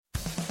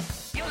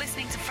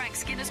listening to Frank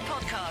Skinner's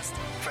podcast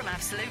from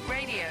Absolute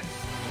Radio.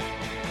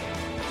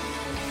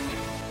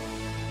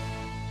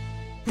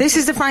 This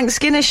is the Frank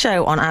Skinner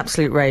Show on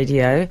Absolute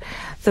Radio.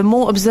 The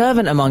more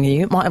observant among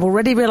you might have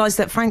already realised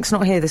that Frank's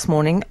not here this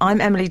morning. I'm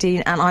Emily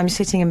Dean and I'm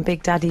sitting in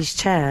Big Daddy's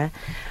chair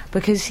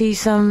because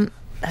he's,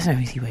 there's no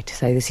easy way to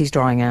say this, he's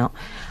drying out.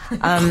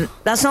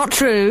 That's not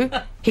true.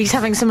 He's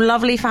having some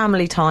lovely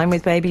family time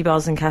with baby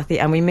Buzz and Kathy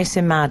and we miss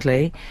him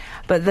madly.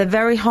 But the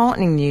very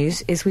heartening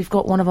news is we've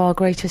got one of our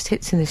greatest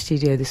hits in the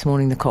studio this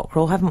morning, the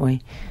cockerel, haven't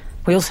we?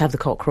 We also have the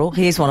cockerel.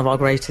 He is one of our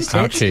greatest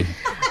hits. Ouchie.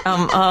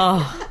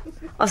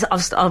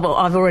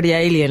 I've already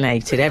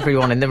alienated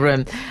everyone in the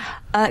room.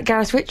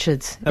 Gareth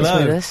Richards is with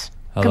us.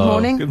 Hello. Good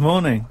morning. Good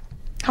morning.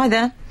 Hi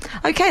there.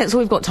 OK, that's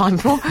all we've got time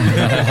for.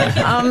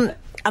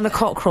 And the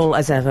cockerel,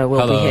 as ever,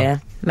 will be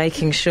here,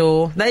 making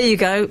sure... There you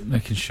go.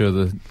 Making sure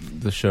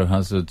the show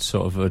has a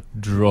sort of a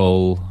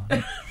droll,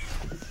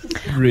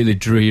 really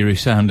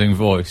dreary-sounding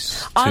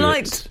voice to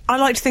it. I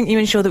like to think you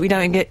ensure that we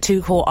don't get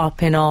too caught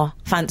up in our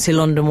fancy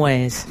London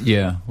ways.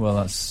 Yeah, well,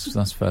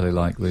 that's fairly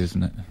likely,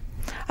 isn't it?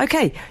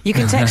 OK, you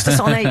can text us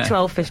on 8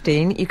 12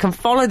 15. You can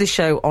follow the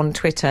show on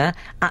Twitter,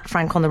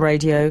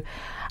 @FrankOnTheRadio.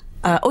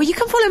 Or you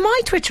can follow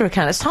my Twitter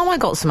account. It's time I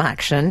got some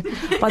action.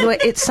 By the way,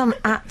 it's some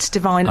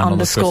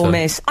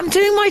 @divine_miss. I'm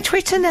doing my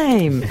Twitter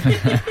name.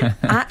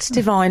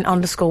 @divine_miss_m.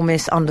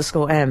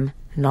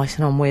 Nice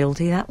and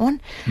unwieldy, that one.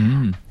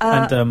 Mm.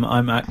 And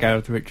I'm at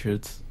Gareth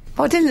Richards.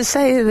 I didn't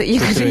say that you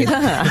could do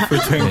that. We're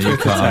doing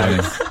Twitter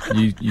tags.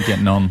 You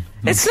get none.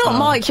 It's not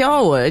Mike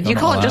Yarwood. You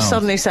can't just allowed.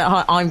 suddenly say,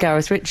 hi, I'm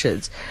Gareth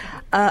Richards.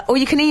 Or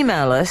you can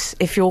email us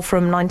if you're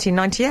from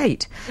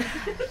 1998.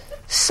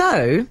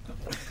 So...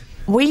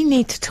 we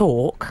need to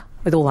talk,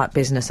 with all that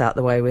business out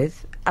the way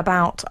with,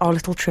 about our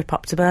little trip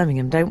up to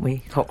Birmingham, don't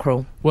we,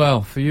 Cockerel?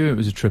 Well, for you it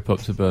was a trip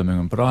up to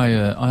Birmingham, but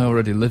I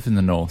already live in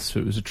the north, so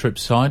it was a trip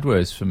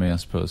sideways for me, I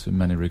suppose, in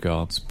many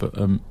regards. But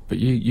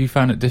you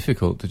found it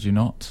difficult, did you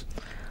not?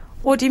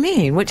 What do you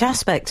mean? Which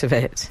aspect of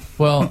it?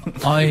 Well,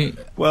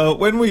 Well,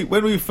 when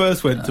we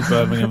first went to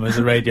Birmingham as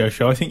a radio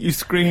show, I think you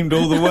screamed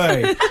all the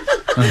way.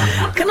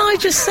 Can I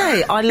just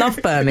say, I love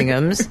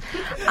Birmingham's,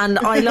 and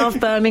I love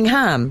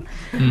Birmingham.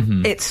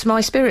 Mm-hmm. It's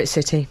my spirit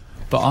city.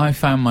 But I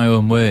found my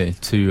own way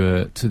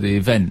to the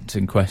event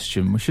in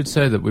question. We should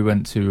say that we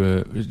went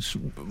to...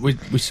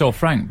 we saw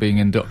Frank being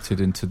inducted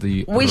into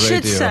the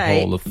Radio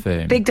Hall of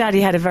Fame. Big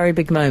Daddy had a very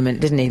big moment,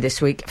 didn't he, this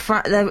week?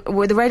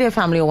 The radio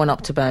family all went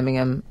up to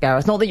Birmingham,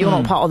 Gareth. Not that you're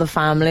not part of the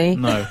family,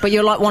 no. But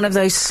you're like one of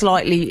those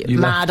slightly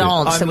mad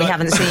aunts that we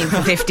haven't seen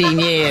for 15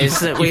 years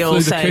that we all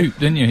say... You flew the coop,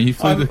 didn't you? You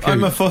flew the coop.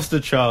 I'm a foster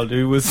child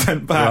who was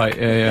sent back.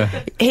 Right,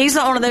 yeah. He's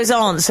not one of those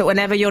aunts that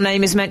whenever your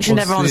name is mentioned,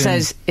 everyone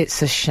says,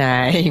 it's a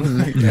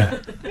shame. Yeah.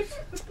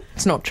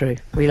 It's not true.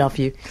 We love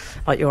you,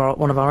 like you're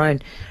one of our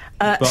own.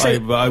 But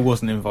I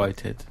wasn't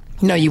invited.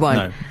 No, you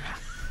won't.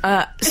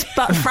 No.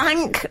 But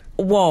Frank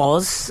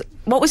was...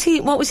 What was he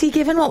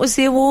given? What was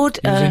the award?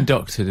 He was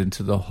inducted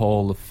into the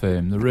Hall of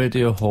Fame, the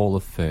Radio Hall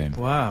of Fame.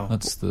 Wow.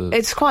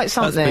 It's quite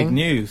something. That's big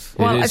news.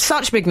 Well, it's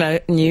such big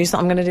news that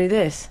I'm going to do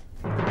this.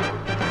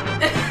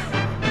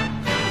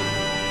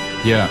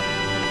 Yeah.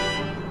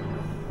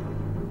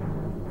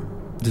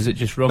 Does it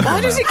just rumble?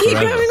 Why does it keep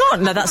going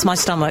on? No, that's my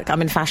stomach.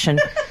 I'm in fashion.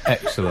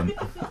 Excellent.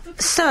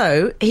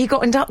 So, he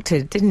got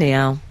inducted, didn't he,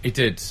 Al? He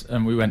did,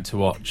 and we went to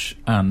watch,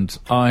 and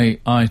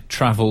I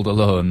travelled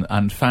alone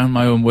and found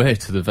my own way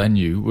to the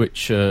venue,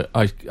 which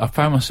I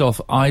found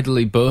myself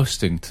idly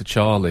boasting to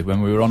Charlie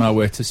when we were on our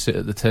way to sit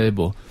at the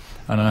table.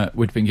 And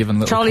we'd been given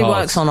little Charlie cards.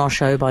 works on our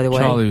show, by the way.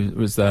 Charlie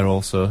was there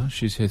also.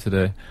 She's here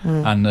today.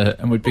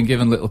 And we'd been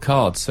given little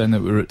cards saying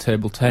that we were at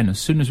table 10. As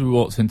soon as we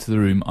walked into the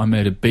room, I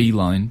made a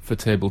beeline for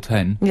table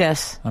 10.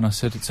 Yes. And I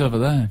said, it's over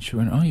there. And she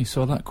went, oh, you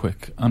saw that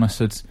quick? And I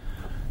said,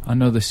 I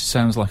know this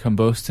sounds like I'm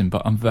boasting,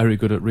 but I'm very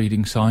good at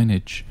reading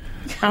signage.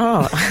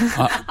 Oh.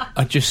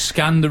 I just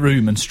scanned the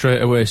room and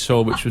straight away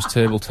saw which was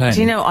table 10. Do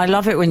you know, I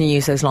love it when you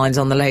use those lines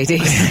on the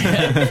ladies.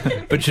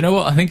 But you know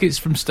what? I think it's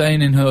from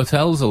staying in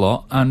hotels a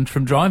lot and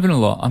from driving a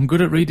lot. I'm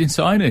good at reading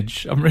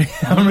signage. I'm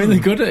really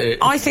good at it.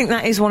 I think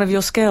that is one of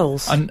your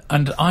skills. And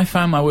I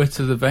found my way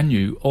to the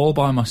venue all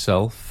by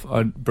myself.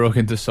 I broke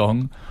into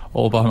song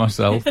all by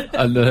myself.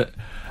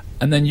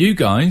 And then you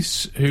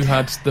guys, who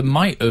had the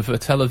might of a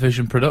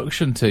television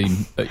production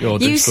team at your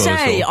disposal... You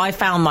say I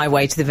found my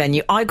way to the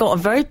venue. I got a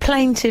very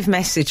plaintive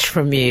message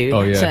from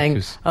you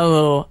saying,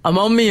 oh, I'm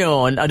on my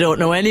own, I don't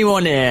know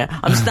anyone here,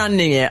 I'm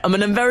standing here,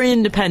 I'm very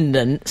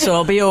independent, so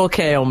I'll be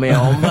okay on my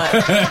own, but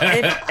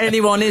if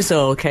anyone is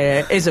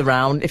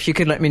around, if you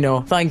could let me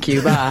know. Thank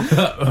you, bye.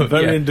 I'm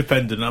very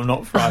independent, I'm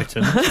not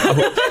frightened.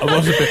 I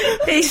was a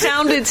bit... He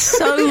sounded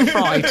so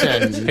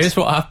frightened. Here's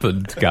what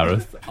happened,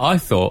 Gareth. I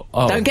thought,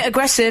 don't get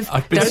aggressive.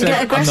 Don't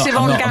get aggressive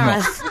on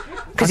Gareth.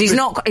 Because he's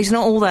not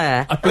all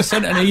there. I'd been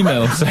sent an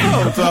email saying...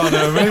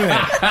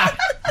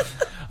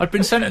 I'd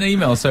been sent an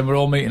email saying we're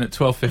all meeting at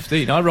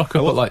 12:15. I rock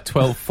up at like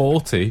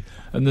 12:40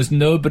 and there's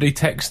nobody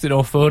texting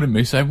or phoning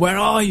me saying, where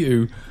are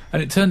you?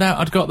 And it turned out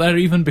I'd got there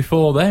even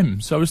before them.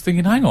 So I was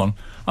thinking, hang on,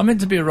 I'm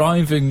meant to be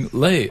arriving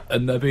late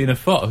and there being a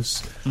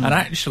fuss. And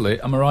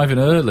actually, I'm arriving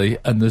early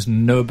and there's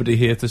nobody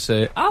here to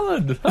say,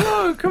 Alan,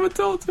 hello, come and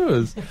talk to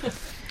us.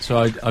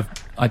 So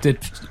I did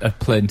a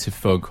plaintive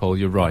phone call,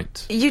 you're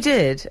right. You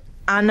did.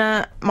 And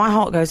my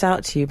heart goes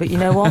out to you, but you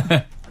know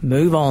what?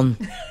 Move on.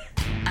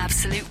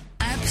 Absolute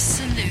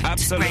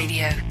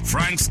Radio.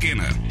 Frank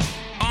Skinner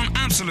on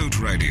Absolute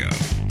Radio.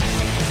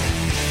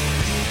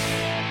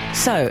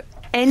 So,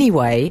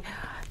 anyway,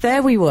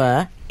 there we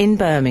were in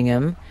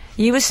Birmingham.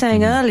 You were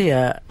saying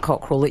earlier,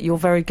 Cockerell, that you're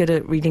very good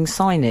at reading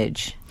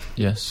signage.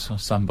 Yes, I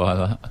stand by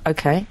that.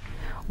 Okay.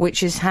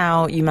 Which is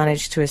how you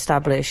managed to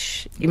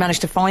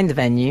find the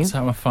venue. That's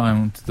how I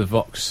found the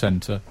Vox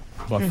Centre,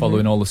 by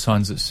following all the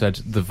signs that said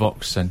the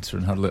Vox Centre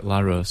and had little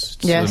arrows.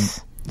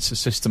 It's a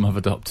system I've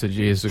adopted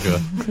years ago.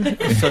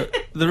 So,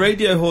 the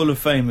Radio Hall of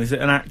Fame, is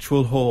it an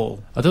actual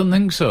hall? I don't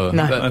think so.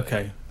 No.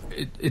 Okay.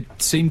 It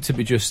seemed to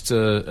be just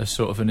a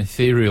sort of an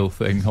ethereal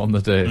thing on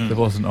the day. There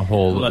wasn't a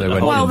hall that they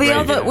went Well,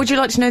 in. would you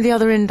like to know the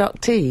other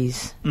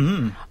inductees?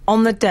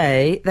 On the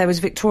day, there was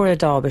Victoria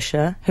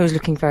Derbyshire, who was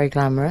looking very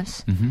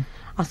glamorous.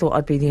 I thought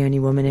I'd be the only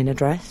woman in a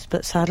dress,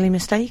 but sadly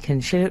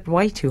mistaken. She looked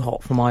way too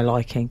hot for my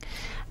liking.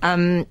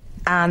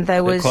 And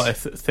there was quite a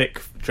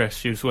thick dress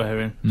she was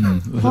wearing.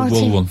 The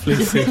wool one. She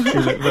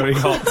looked very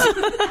hot.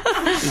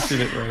 She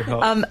looked very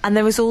hot. And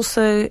there was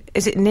also,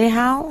 is it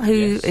Nihal,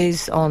 who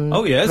is on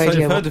Oh, yes,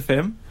 Radio I've heard of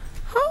him.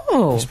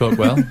 Oh.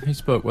 He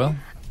spoke well.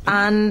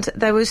 And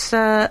there was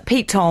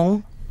Pete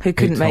Tong, who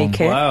couldn't make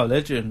it. Wow,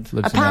 legend.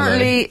 Lives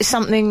Apparently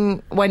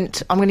something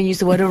went, I'm going to use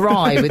the word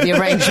awry with the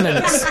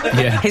arrangements.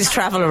 His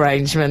travel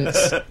arrangements.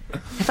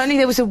 If only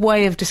there was a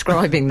way of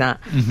describing that.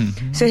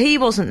 So he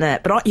wasn't there.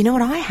 But you know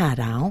what I had,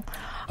 Al?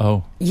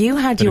 Oh. You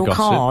had Bit of your gossip.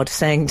 card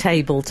saying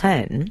table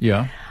 10.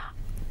 Yeah.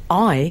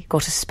 I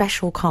got a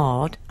special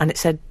card and it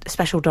said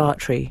special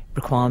dietary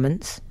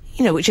requirements.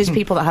 You know, which is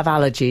people that have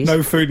allergies.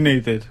 No food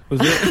needed, was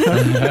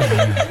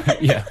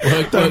it? Yeah.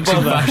 Don't Works in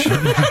bother.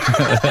 fashion.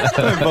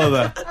 Don't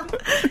bother.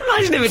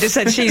 Imagine if it just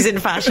said she's in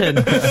fashion.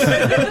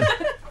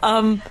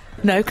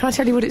 No, can I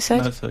tell you what it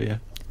said? No, so, yeah.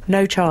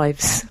 No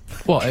chives.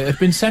 What, it had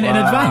been sent in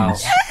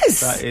advance? Yes!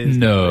 That is...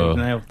 No. You've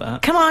nailed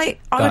that. Can I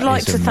That would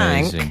like is to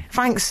amazing.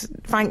 thank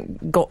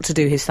Frank got to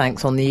do his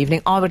thanks on the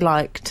evening. I would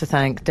like to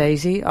thank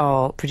Daisy,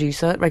 our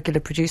producer, regular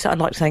producer. I'd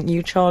like to thank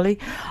you, Charlie.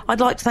 I'd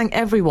like to thank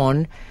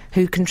everyone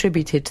who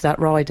contributed to that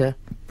rider.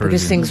 Because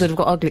Brilliant. things would have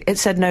got ugly. It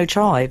said no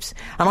chives.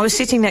 And I was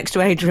sitting next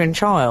to Adrian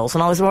Childs,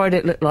 and I was worried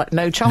it looked like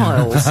no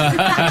Childs. And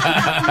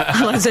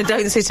I said,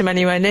 don't sit him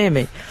anywhere near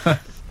me.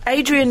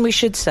 Adrian, we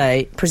should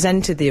say,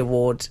 presented the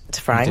award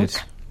to Frank. He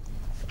did.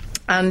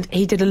 And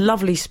he did a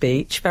lovely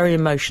speech, very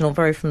emotional,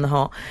 very from the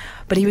heart.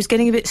 But he was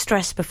getting a bit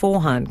stressed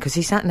beforehand because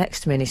he sat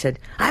next to me and he said,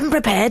 I haven't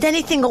prepared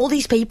anything. All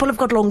these people have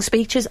got long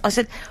speeches. I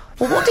said,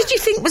 well, what did you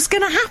think was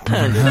going to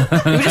happen?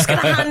 You were just going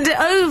to hand it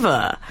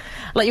over?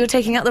 Like you were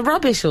taking out the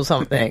rubbish or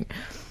something.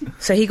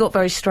 So he got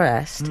very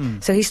stressed.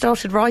 So he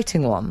started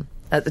writing one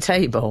at the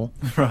table.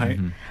 Right.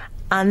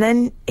 And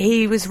then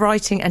he was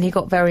writing and he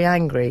got very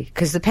angry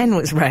because the pen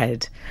was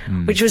red,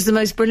 which was the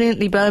most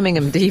brilliantly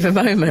Birmingham diva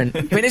moment.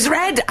 He went, it's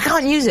red, I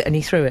can't use it. And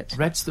he threw it.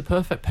 Red's the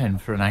perfect pen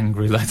for an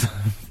angry letter.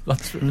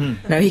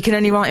 No, he can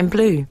only write in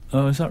blue.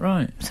 Oh, is that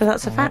right? So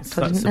that's a fact.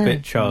 I That's didn't a know.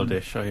 bit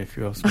childish, if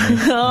you ask me.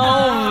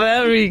 Oh,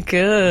 very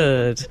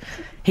good.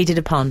 He did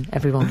a pun,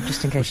 everyone,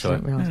 just in case you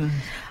didn't realise.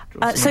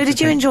 So did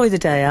you enjoy the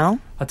day, Al?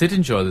 I did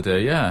enjoy the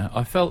day, yeah.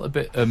 I felt a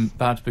bit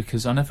bad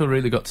because I never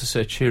really got to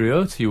say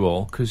cheerio to you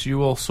all, because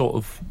you all sort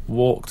of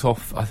walked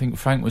off. I think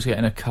Frank was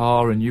getting a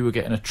car and you were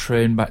getting a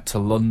train back to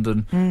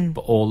London,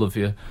 but all of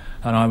you.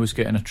 And I was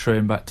getting a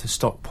train back to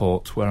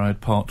Stockport, where I had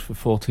parked for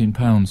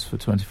 £14 for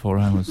 24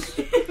 hours.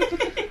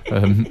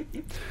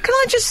 Can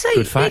I just say,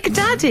 Good fact. Big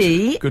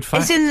Daddy Good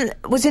fact.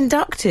 was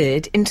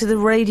inducted into the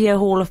Radio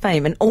Hall of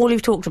Fame, and all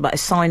you've talked about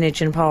is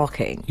signage and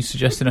parking. You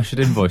suggesting I should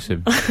invoice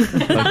him?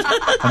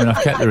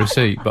 I've kept the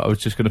receipt, but I was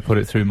just going to put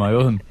it through my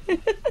own. I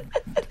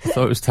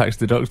thought it was tax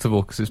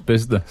deductible because it's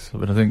business.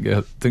 I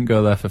didn't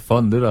go there for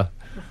fun, did I?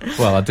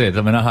 Well, I did.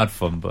 I had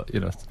fun, but,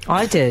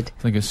 I did.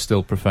 I think it's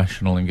still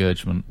professional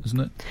engagement, isn't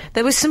it?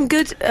 There was some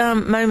good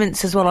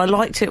moments as well. I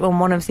liked it when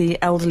one of the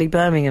elderly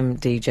Birmingham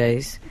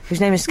DJs, whose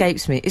name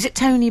escapes me, is it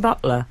Tony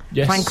Butler?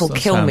 Yes, Frank will that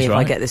kill me sounds if I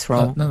right. get this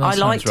wrong. No, that I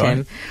sounds liked right.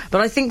 him,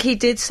 but I think he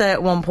did say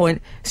at one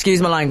point,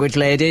 excuse my language,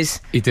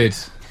 ladies. He did.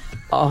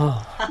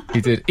 Oh.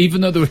 He did.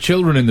 Even though there were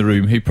children in the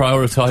room, he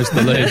prioritised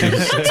the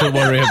ladies to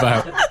worry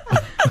about.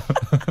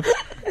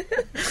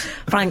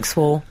 Frank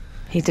swore.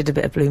 He did a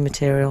bit of blue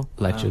material.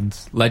 Legend.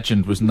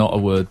 Legend was not a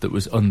word that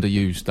was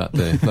underused that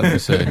day, let me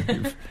say.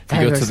 If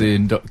you go to the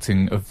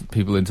inducting of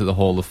people into the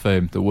Hall of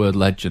Fame, the word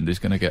legend is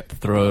going to get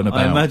thrown about.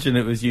 I imagine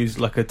it was used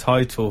like a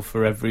title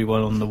for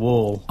everyone on the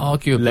wall.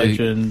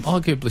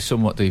 Arguably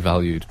somewhat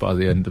devalued by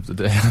the end of the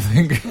day, I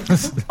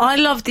think. I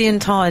loved the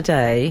entire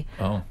day,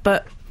 Oh.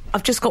 but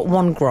I've just got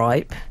one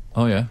gripe.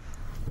 Oh, yeah.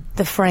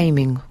 The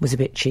framing was a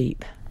bit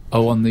cheap.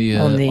 Oh, on the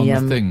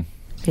thing.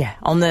 Yeah,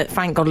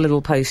 Frank got a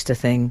little poster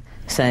thing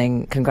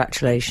saying,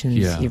 congratulations,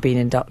 you've been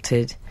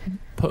inducted.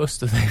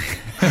 Poster thing.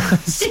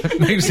 It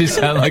makes it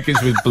sound like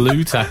it's with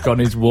blue tack on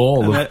his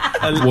wall.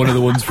 One of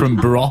the ones from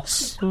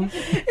Bros.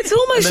 It's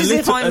almost as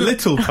if I'm... A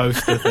little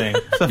poster thing.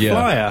 It's a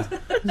flyer.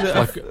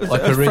 Like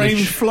a framed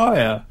really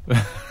flyer.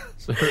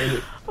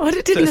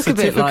 It did look a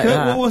bit like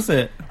that. What was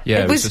it?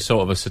 Yeah, it was a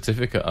sort of a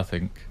certificate, I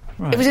think.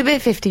 Right. It was a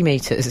bit 50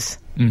 metres.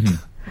 Mm-hmm.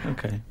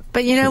 Okay.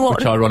 But you know what?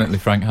 Which ironically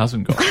Frank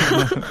hasn't got.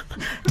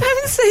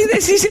 Don't say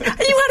this. Are you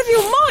out of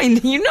your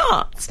mind? Are you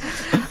nuts?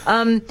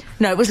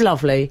 No, it was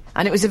lovely.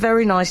 And it was a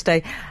very nice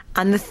day.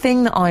 And the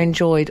thing that I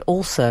enjoyed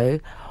also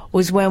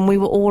was when we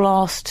were all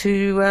asked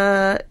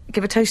to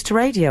give a toast to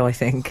radio, I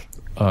think.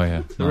 Oh,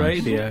 yeah. To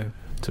radio.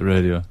 To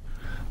radio.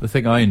 The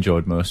thing I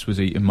enjoyed most was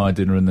eating my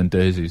dinner and then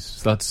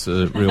Daisy's. That's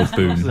a real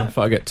boon. If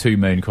I get 2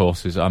 main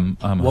courses, I'm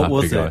a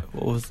happy guy.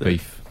 What was it?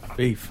 Beef.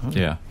 Beef. Huh?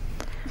 Yeah.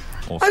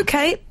 Awesome.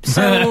 Okay,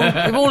 so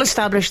we've all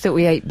established that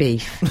we ate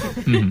beef.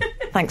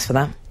 Thanks for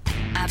that.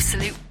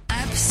 Absolute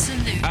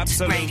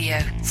Radio.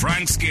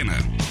 Frank Skinner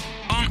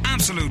on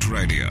Absolute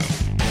Radio.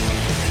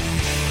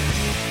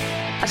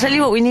 I tell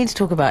you what we need to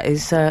talk about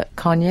is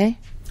Kanye.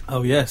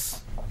 Oh,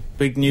 yes.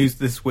 Big news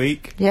this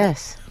week.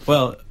 Yes.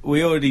 Well,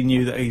 we already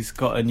knew that he's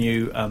got a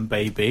new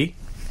baby.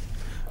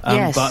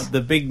 Yes. But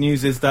the big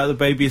news is that the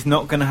baby is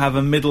not going to have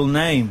a middle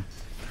name.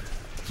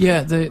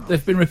 Yeah,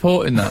 they've been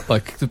reporting that.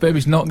 Like, the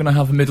baby's not going to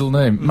have a middle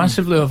name.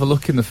 Massively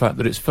overlooking the fact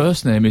that its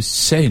first name is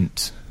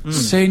Saint.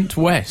 Saint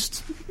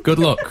West. Good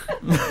luck.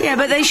 Yeah,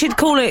 but they should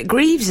call it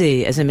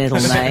Greavesy as a middle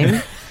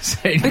name.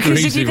 Saint Because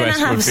if Greavesy you're going West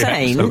to have would be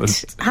Saint,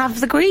 excellent.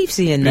 have the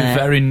Greavesy in A there.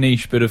 very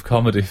niche bit of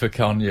comedy for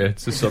Kanye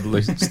to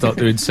suddenly start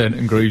doing Saint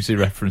and Greavesy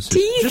references. Do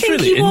you Just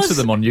think really he into was-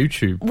 them on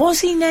YouTube. Was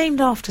he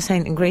named after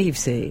Saint and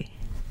Greavesy?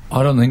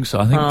 I don't think so.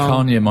 I think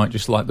Kanye might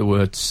just like the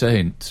word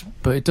saint,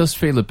 but it does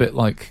feel a bit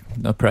like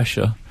no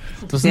pressure,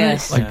 doesn't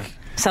Yes. it? Like, Yeah.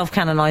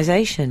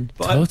 Self-canonisation.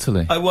 But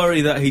totally. I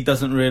worry that he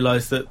doesn't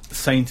realise that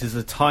Saint is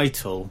a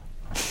title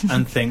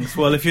and thinks,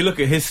 well, if you look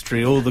at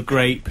history, all the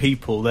great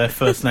people, their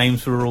first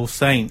names were all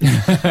saints.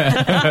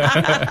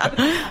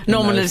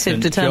 Nominative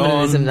St.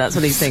 determinism, John. that's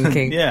what he's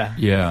thinking. Yeah.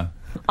 Yeah.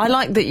 I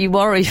like that you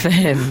worry for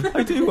him.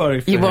 I do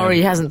worry for You him. worry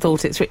he hasn't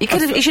thought it through.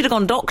 He should have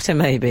gone doctor,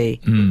 maybe.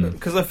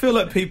 Because I feel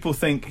like people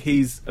think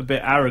he's a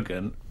bit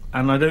arrogant,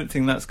 and I don't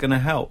think that's going to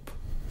help.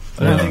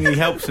 I don't think he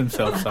helps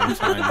himself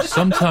sometimes.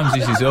 Sometimes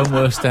he's his own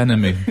worst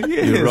enemy.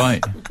 You're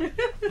right.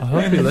 I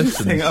hope he I just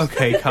listens. think,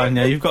 okay,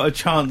 Kanye, you've got a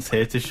chance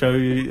here to show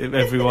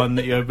everyone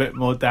that you're a bit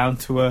more down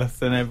to earth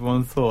than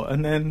everyone thought,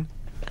 and then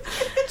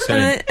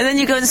Saint. And then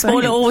you go and spoil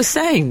it all with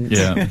Saint.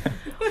 Yeah.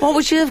 What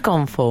would you have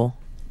gone for?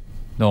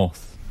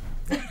 North.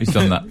 He's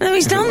done that. No,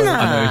 he's done that.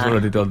 I know he's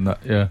already done that,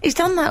 yeah. He's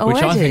done that Which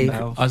already. I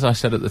think, as I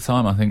said at the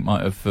time, I think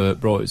might have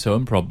brought its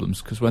own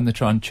problems, because when they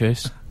try and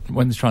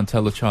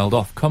tell the child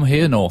off, come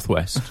here,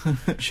 Northwest,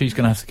 she's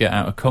going to have to get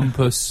out a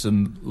compass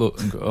and look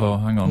and go, oh,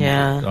 hang on.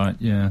 Yeah. Right,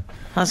 yeah.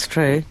 That's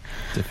true.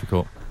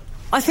 Difficult.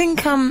 I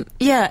think, I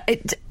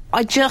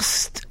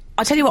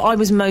tell you what I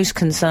was most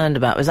concerned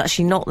about was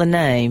actually not the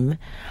name,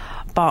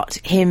 but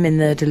him in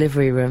the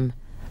delivery room,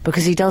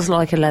 because he does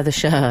like a leather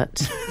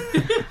shirt.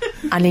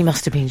 And he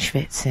must have been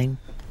schwitzing.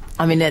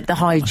 I mean, the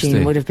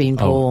hygiene would have been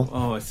poor.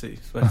 oh, I see,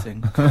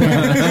 sweating.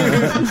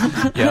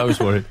 Yeah, I was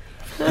worried.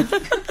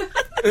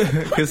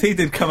 Because he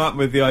did come up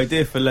with the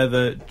idea for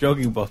leather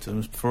jogging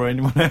bottoms before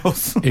anyone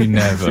else. He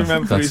never.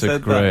 Remember he That's a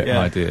said great that? Yeah.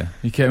 idea.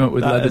 He came up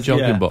with leather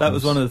jogging bottoms. That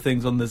was one of the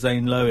things on the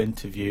Zane Lowe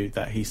interview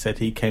that he said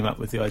he came up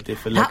with the idea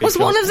for leather That was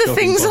one of the jogging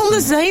things on the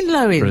bottoms. Zane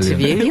Lowe interview.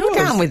 Brilliant. You're It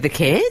down was. with the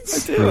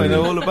kids. I do, I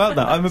know all about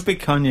that. I'm a big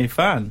Kanye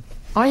fan,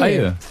 Are Oh,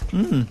 you?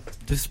 yeah.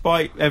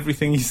 despite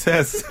everything he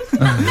says.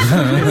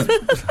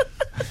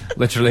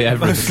 Literally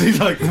everything.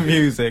 Mostly like the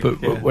music.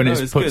 But yeah. when No,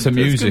 it's put good. to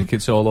music,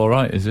 it's all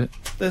alright, is it?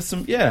 There's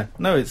some, I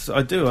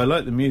do. I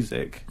like the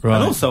music, Right.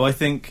 and also I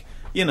think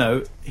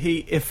if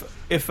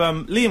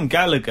Liam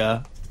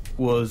Gallagher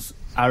was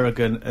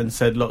arrogant and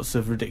said lots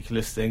of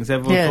ridiculous things,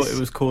 everyone Yes. thought it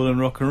was cool and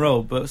rock and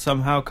roll. But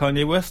somehow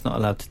Kanye West's not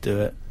allowed to do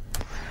it.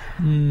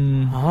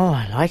 Oh,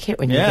 I like it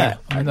when you Yeah. get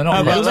I mean, they're How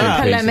not about meant to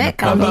that? be appeasing polemic.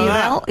 the How I public. mean,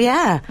 about that?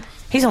 yeah,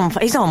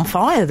 he's on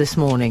fire this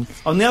morning.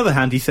 On the other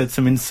hand, he said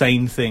some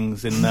insane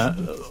things in that.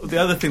 The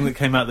other thing that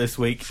came out this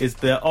week is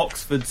the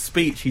Oxford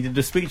speech. He did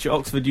a speech at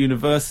Oxford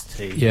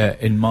University. Yeah,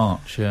 in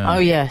March, yeah. Oh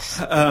yes.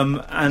 Yeah,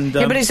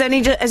 But has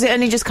it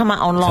only just come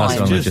out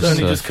online? It has It's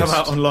only just come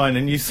surfaced. out online,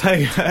 and you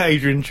say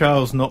Adrian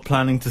Charles not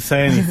planning to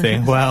say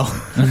anything. Well,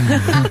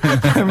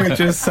 let me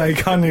just say,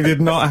 Kanye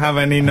did not have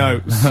any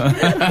notes.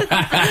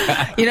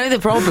 You know the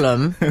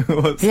problem?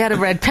 What's- He had a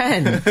red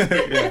pen.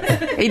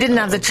 He didn't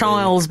have the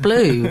Childs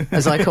Blue,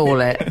 as I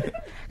call it.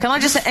 Can I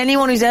just say,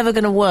 anyone who's ever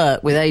going to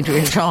work with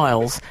Adrian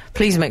Childs,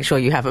 please make sure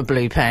you have a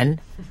blue pen.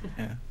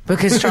 Yeah.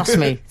 Because trust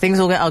me, things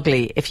will get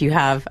ugly if you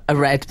have a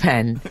red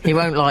pen. He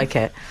won't like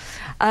it.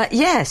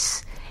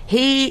 Yes,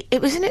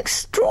 it was an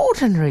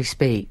extraordinary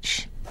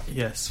speech.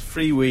 Yes,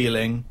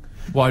 freewheeling.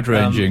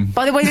 Wide-ranging.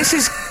 By the way,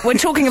 we're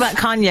talking about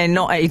Kanye,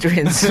 not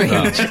Adrian's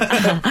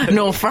speech,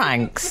 nor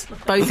Frank's,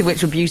 both of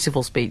which were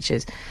beautiful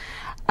speeches.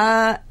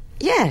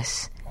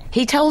 Yes.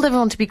 He told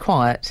everyone to be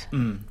quiet.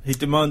 He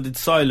demanded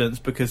silence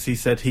because he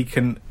said he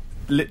can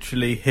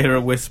literally hear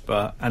a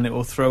whisper and it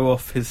will throw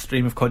off his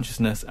stream of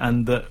consciousness,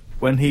 and that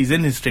when he's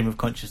in his stream of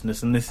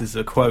consciousness, and this is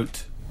a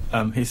quote,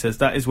 he says,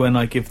 "That is when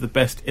I give the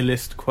best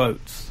Illest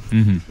quotes."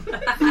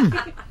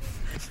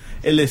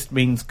 Illest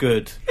means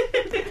good.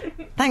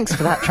 Thanks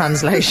for that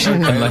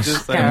translation.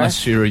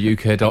 Unless you're a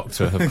UK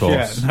doctor, of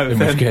course. In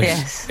which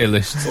case,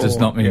 Illest does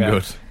not mean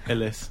good.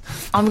 Illest.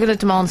 I'm going to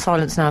demand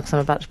silence now because I'm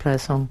about to play a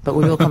song, but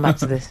we will come back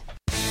to this.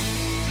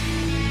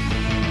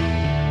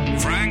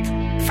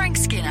 Frank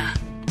Skinner.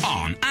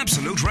 on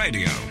Absolute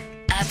Radio.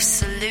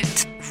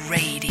 Absolute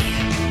Radio.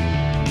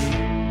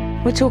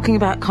 We're talking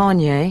about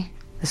Kanye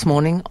this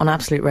morning on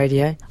Absolute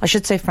Radio. I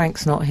should say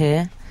Frank's not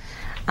here,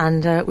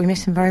 and we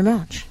miss him very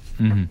much.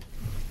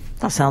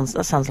 That sounds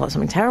like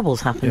something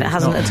terrible's happened. It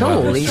hasn't at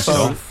all. As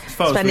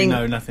far as we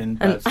know, nothing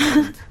bad's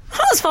happened.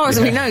 As far as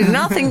we know,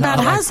 nothing bad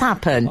has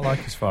happened. I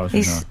like as far as we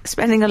know. He's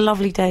spending a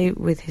lovely day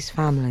with his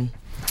family,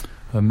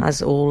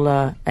 as all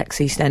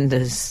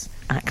ex-EastEnders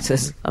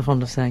actors are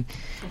fond of saying.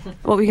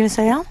 What were you going to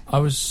say, Al? I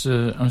was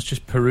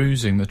just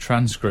perusing the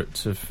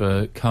transcript of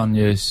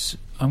Kanye's,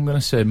 I'm going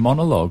to say,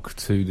 monologue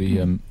to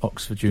the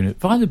Oxford Unit.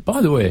 By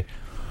the way,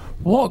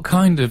 what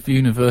kind of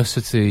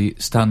university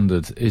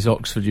standard is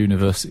Oxford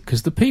University?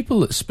 Because the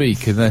people that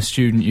speak in their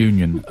student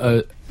union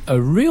are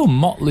a real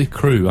motley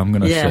crew, I'm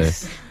going to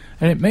say.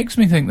 And it makes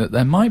me think that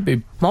there might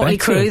be Motley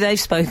better... Crue, they've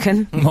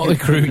spoken. Motley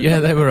Crue, yeah,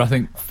 they were, I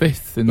think,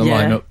 5th in the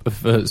lineup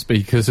of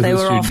speakers of they the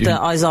were student after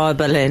union. Isaiah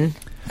Berlin.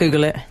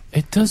 Google it.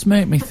 It does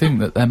make me think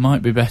that there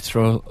might be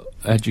better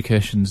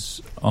educations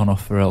on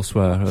offer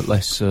elsewhere, at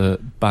less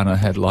banner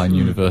headline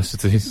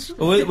universities.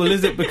 Well,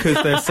 is it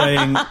because they're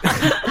saying...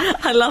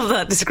 I love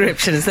that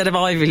description. Instead of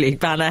Ivy League,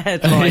 banner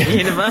headline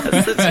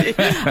university.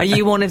 Are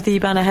you one of the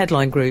banner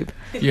headline group?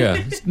 Yeah,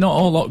 it's not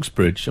all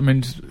Oxbridge. I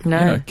mean,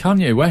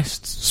 Kanye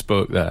West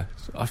spoke there.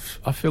 I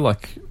feel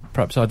like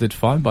perhaps I did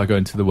fine by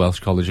going to the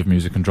Welsh College of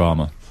Music and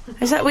Drama.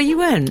 Is that where you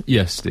went?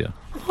 Yes, dear.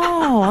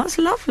 Oh, that's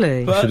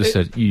lovely. I should have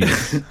said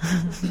yes.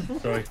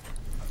 Sorry.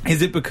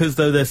 Is it because,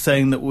 though, they're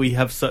saying that we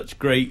have such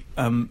great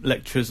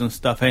lecturers and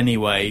stuff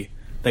anyway,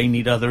 they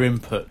need other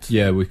input?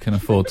 Yeah, we can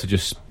afford to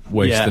just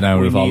waste an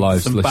hour of our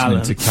lives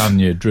listening to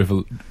Kanye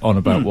drivel on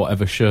about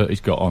whatever shirt he's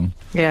got on.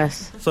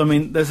 Yes. So, I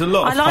mean, there's a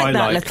lot of highlights. I like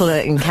that little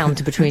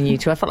encounter between you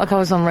two. I felt like I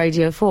was on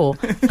Radio 4.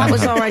 That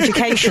was our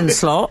education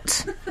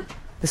slot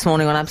this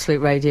morning on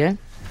Absolute Radio.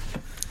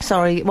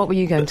 Sorry, what were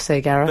you going to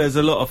say, Gareth? There's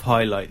a lot of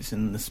highlights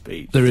in the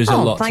speech. There is a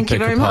lot to pick apart. Thank you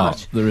very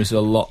much. There is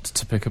a lot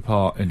to pick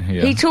apart in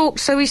here. He talked,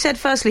 so he said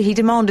firstly he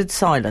demanded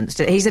silence.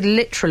 He said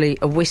literally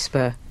a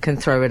whisper can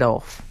throw it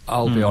off.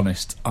 I'll be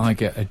honest, I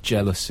get a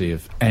jealousy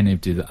of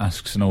anybody that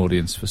asks an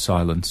audience for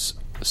silence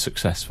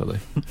successfully.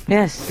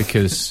 Yes.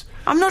 Because...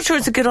 I'm not sure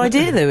it's a good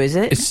idea though, is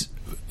it? It's,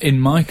 in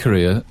my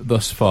career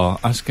thus far,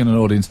 asking an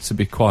audience to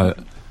be quiet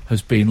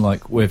has been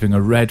like waving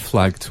a red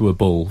flag to a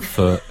bull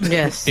for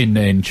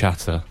inane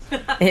chatter.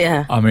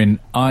 Yeah. I mean,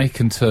 I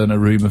can turn a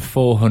room of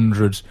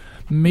 400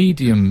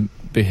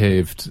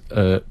 medium-behaved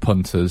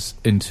punters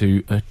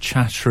into a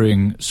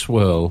chattering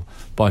swirl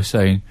by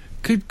saying,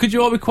 could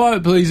you all be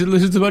quiet, please, and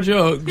listen to my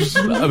jokes?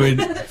 I mean,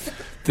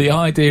 the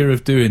idea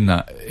of doing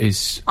that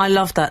is... I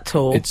love that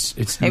tour.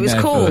 It was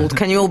called,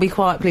 Can You All Be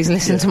Quiet, Please, and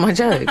Listen to My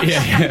Jokes?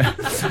 Yeah.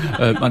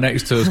 My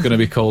next tour is going to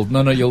be called,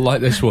 No, you'll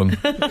like this one.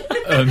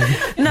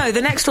 No,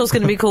 the next tour's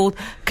going to be called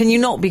Can You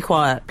Not Be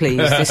Quiet, Please,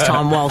 this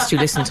time whilst you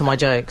listen to my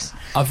jokes.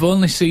 I've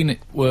only seen it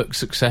work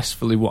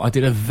successfully. I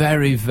did a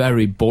very,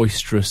 very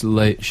boisterous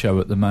late show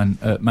at the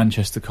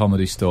Manchester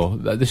Comedy Store.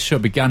 This show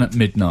began at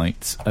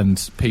midnight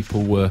and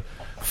people were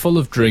full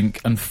of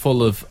drink and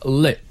full of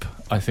lip,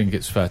 I think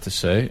it's fair to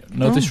say.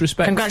 No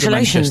disrespect to the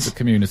Manchester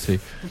community,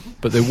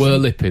 but they were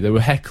lippy. They were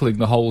heckling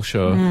the whole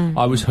show.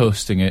 I was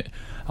hosting it.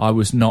 I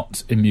was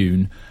not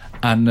immune.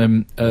 And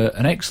an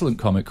excellent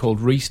comic called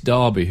Rhys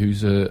Darby,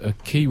 who's a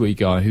Kiwi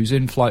guy who's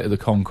in Flight of the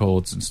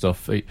Conchords and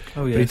stuff. But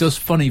he does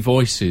funny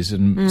voices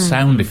and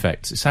sound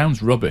effects. It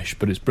sounds rubbish,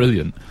 but it's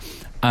brilliant.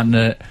 And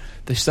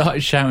they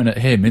started shouting at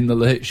him in the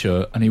late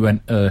show, and he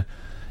went,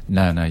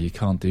 no, you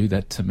can't do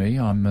that to me.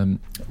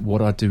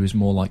 What I do is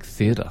more like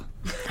theatre.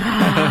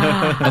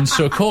 And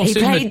so, of course, he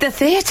played the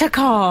theatre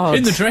card.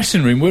 In the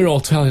dressing room, we're all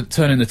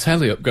turning the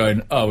telly up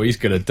going, oh, he's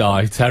going to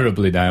die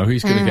terribly now.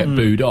 He's going to get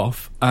booed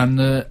off.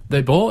 And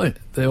they bought it.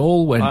 They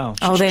all went... Wow.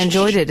 Oh, they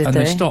enjoyed it, did they? And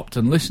they stopped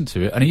and listened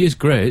to it. And he is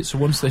great. So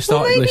once they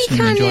started listening...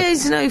 Well, maybe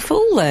Kanye's no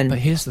fool, then. But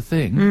here's the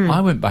thing.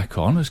 I went back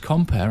on as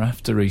compere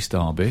after Rhys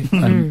Darby,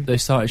 and they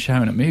started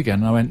shouting at me again.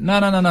 And I went, no,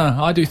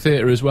 I do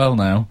theatre as well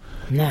now.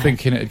 No.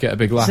 Thinking it'd get a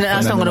big laugh. So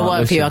that's not going to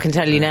work for you, I can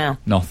tell you now.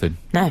 Nothing.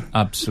 No.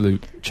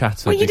 Absolute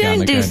chatter. Well, you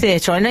don't do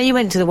theatre. I know you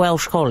went to the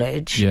Welsh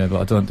College. Yeah,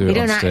 but I don't do it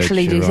on stage. You don't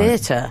actually do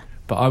theatre.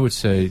 But I would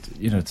say,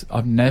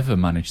 I've never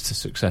managed to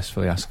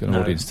successfully ask an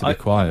audience to be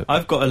quiet.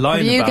 I've got a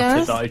line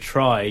about it that I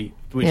try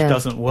which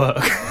doesn't work.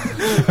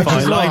 But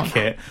I like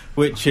it,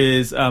 which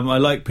is I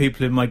like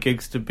people in my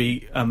gigs to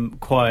be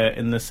quiet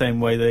in the same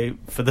way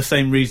for the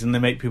same reason they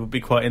make people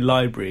be quiet in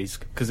libraries,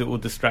 because it will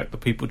distract the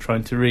people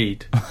trying to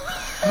read.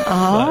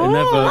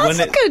 That's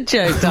a good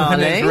joke, darling.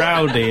 When it's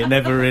rowdy, it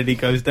never really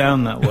goes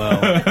down that well.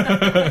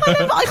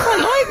 I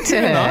quite liked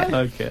it. I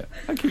like it.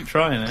 I keep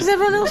trying it. Does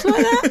everyone else like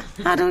that?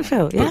 How do we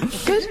feel? Yeah,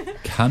 good.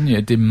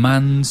 Kanye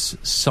demands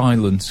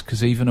silence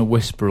because even a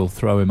whisper will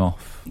throw him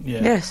off.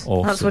 Yeah. Yes,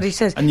 awesome. That's what he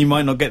says. And you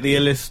might not get the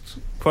Illest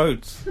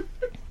quotes.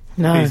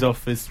 No. He's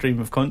off his stream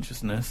of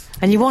consciousness.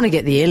 And you want to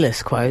get the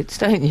Illest quotes,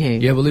 don't you?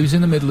 Yeah, well, he was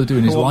in the middle of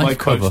doing his life my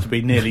cover. quotes to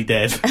be nearly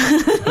dead.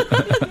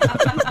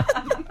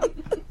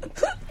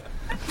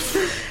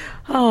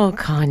 Oh,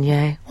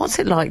 Kanye. What's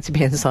it like to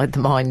be inside the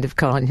mind of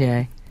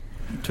Kanye?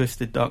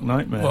 Twisted Dark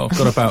Nightmare. Well, I've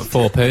got about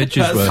 4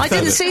 pages worth. I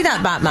didn't see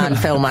that Batman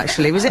film,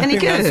 actually. Was it any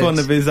good? That's one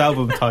of his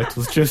album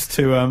titles, just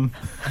to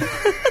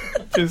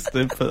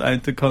put that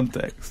into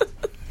context.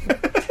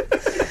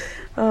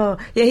 Oh,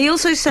 yeah, he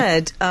also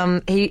said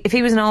if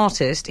he was an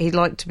artist, he'd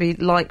like to be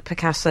like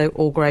Picasso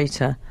or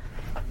greater.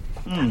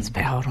 That's a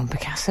bit hard on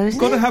Picasso, isn't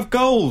it? Got to have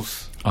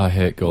goals. I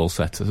hate goal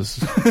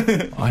setters.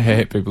 I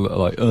hate people that are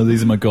like, oh,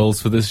 these are my goals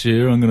for this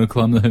year. I'm going to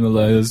climb the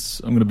Himalayas.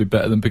 I'm going to be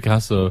better than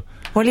Picasso.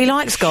 Well, he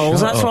likes goals.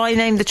 Shut That's up. why he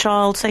named the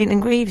child Saint and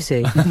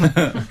Greavesy.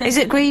 Is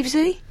it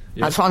Greavesy?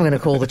 Yeah. That's what I'm going to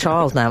call the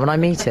child now when I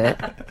meet it.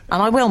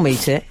 And I will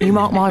meet it. You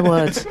mark my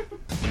words.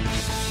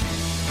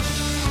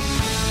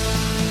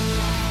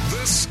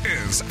 This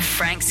is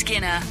Frank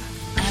Skinner,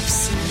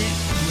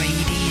 Absolute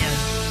Radio.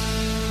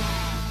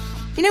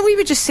 You know, we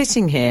were just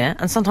sitting here,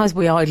 and sometimes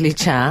we idly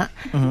chat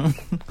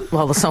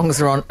while the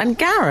songs are on, and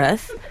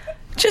Gareth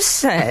just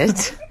said,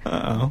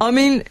 I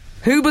mean,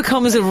 who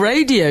becomes a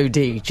radio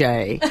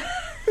DJ?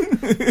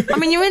 I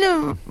mean, you're in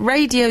a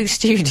radio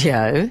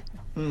studio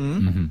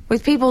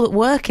with people that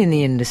work in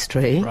the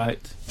industry. Right.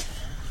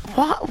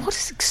 What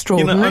is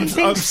extraordinary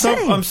thing to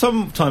say? I'm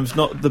sometimes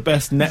not the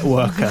best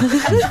networker.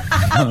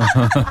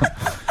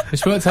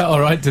 It's worked out all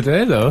right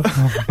today, though.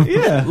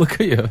 Yeah. Look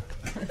at you.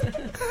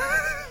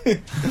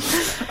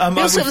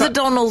 You're sort of the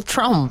Donald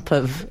Trump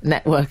of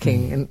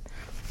networking.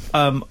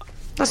 And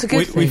that's a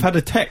good thing. We've had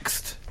a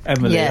text,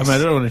 Emily. Yes. I mean,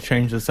 I don't want to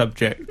change the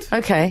subject.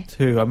 Okay.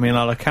 I mean,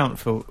 I'll account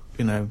for,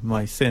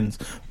 my sins.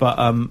 But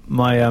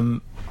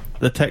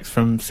the text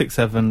from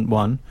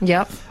 671.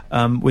 Yep.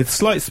 With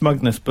slight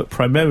smugness, but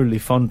primarily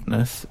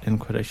fondness, in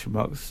quotation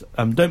marks.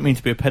 Don't mean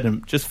to be a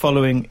pedant, just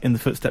following in the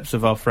footsteps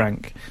of our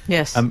Frank.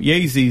 Yes.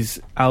 Yeezy's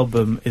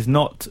album is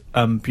not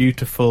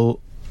beautiful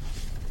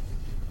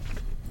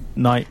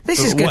night.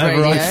 This is good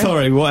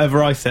radio.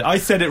 Whatever I said. I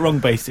said it wrong,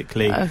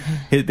 basically.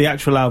 Okay. The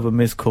actual album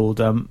is called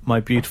My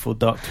Beautiful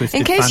Dark Twisted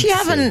In case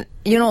Fantasy.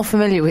 you're not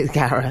familiar with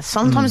Gareth,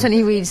 sometimes when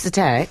he reads the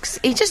text,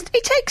 he takes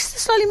the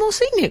slightly more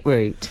scenic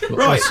route.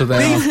 Right, So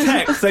these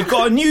texts, they've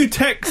got a new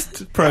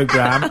text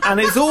programme, and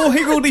it's all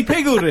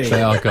higgledy-piggledy.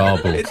 They are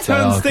garbled. It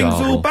turns things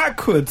all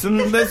backwards, and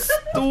there's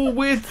all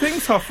weird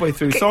things halfway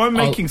through, so I'm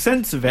making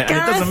sense of it, and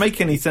it doesn't make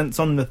any sense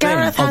on the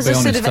Gareth thing. has I'll be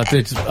a sort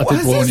honest, of... I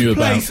did warn you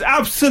about... This place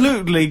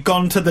absolutely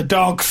gone to the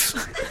dogs.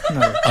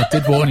 No. I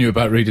did warn you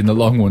about reading the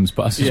long ones,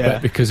 but I suspect Yeah.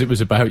 because it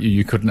was about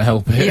you couldn't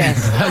help it.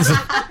 Yes.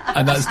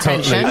 That's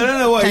totally... Tension. I don't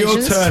know why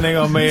Tensions. you're turning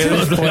on me at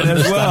this point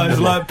as well. It's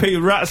like Peter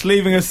Rats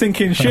leaving a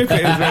sinking ship. It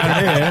is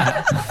around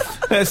here.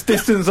 Let's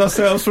distance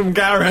ourselves from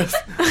Gareth.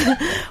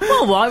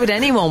 Well, why would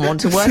anyone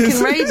want to work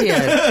in radio?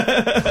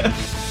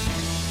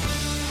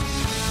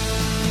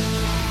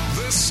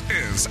 This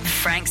is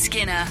Frank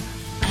Skinner,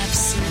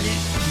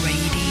 Absolute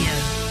Radio.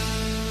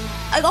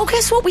 Oh,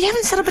 guess what? We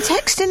haven't set up a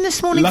text in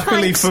this morning.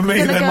 Luckily Frank's for me,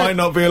 gonna there go- might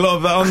not be a lot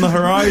of that on the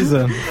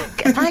horizon.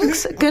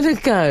 Frank's going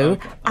to go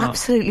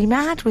absolutely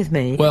mad with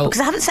me Well- because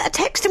I haven't set a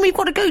text and we've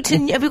got to go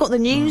to... Have we got the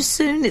news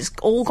soon? It's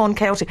all gone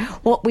chaotic.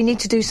 What? We need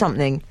to do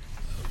something.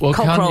 Well,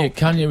 Cockerel.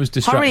 Kanye was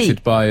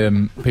distracted by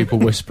people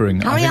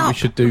whispering. I Hurry think up. we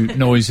should do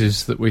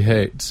noises that we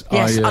hate.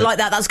 Yes, I like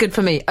that. That's good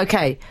for me.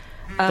 Okay.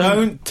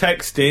 Don't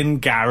text in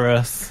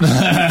Gareth.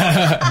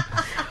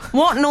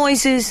 What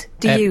noises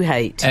do you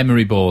hate?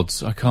 Emery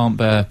boards. I can't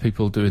bear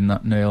people doing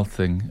that nail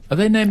thing. Are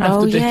they named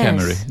after Dick yes.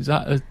 Emery? Is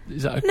that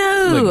a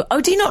No. link? Oh,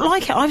 do you not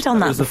like it? I've done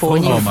that was a before.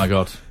 and Oh you've- my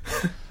god.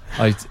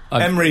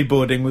 Emery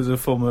boarding was a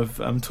form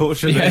of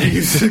torture. Yeah, that he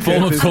used to it's a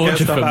form get of to get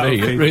torture stuff for out of me.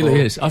 It people.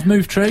 really is. I've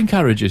moved train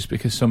carriages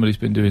because somebody's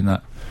been doing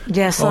that.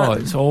 Yes. Oh,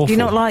 it's awful. Do you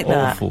not like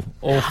that? Awful.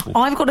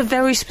 I've got a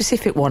very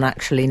specific one,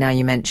 actually, now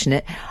you mention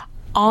it.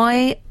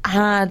 I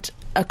had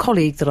a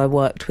colleague that I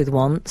worked with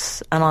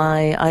once, and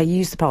I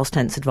used the past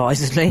tense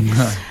advisedly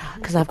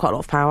because I have quite a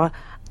lot of power,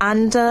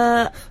 and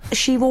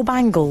she wore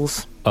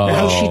bangles. Oh.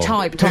 And she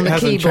typed on It the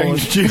hasn't keyboard.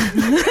 changed you.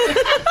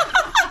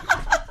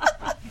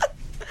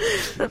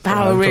 The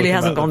power I'm really talking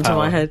hasn't about gone the to my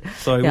power. head.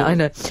 Sorry, yeah, what-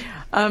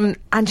 I know.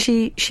 And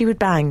she would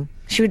bang.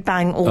 She would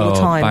bang all the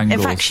time. Bangles.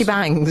 In fact, she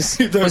bangs.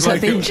 You don't Was her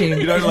like theme it, tune.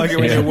 you don't like it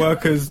when Yeah. your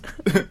workers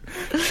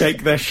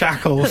shake their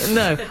shackles.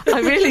 No, I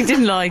really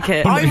didn't like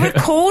it. I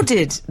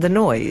recorded the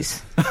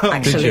noise,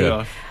 actually. Did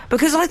you?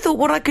 Because I thought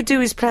what I could do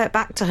is play it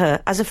back to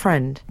her as a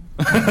friend.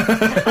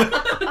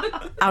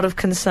 out of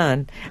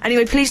concern.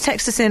 Anyway, please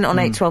text us in on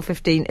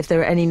 81215 if there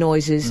are any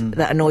noises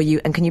that annoy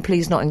you, and can you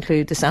please not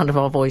include the sound of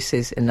our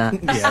voices in that?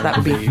 Yeah, that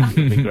would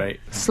be great.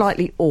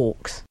 Slightly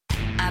orcs.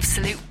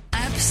 Absolute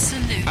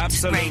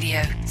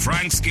Radio.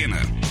 Frank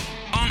Skinner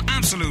on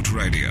Absolute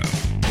Radio.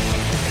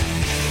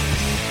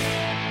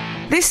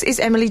 This is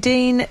Emily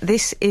Dean.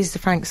 This is the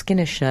Frank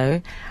Skinner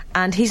Show,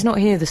 and he's not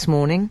here this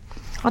morning.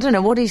 I don't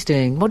know what he's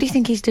doing. What do you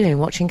think he's doing?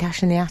 Watching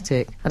Cash in the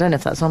Attic? I don't know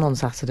if that's on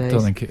Saturdays. I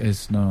don't think it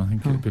is, no. I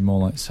think it'd be more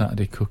like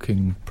Saturday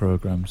cooking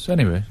programmes.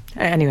 Anyway.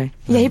 Yeah,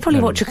 he'd probably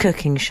watch a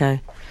cooking show.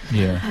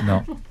 Yeah,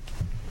 not.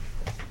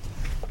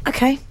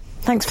 Okay,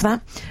 thanks for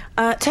that.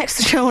 Text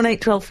the show on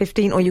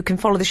 81215, or you can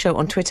follow the show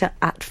on Twitter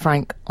at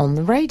Frank on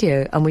the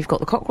Radio. And we've got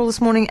the Cockerel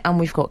this morning, and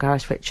we've got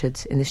Gareth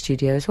Richards in the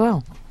studio as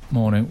well.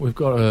 Morning. We've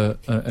got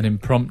an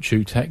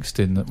impromptu text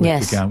in that we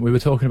began. We were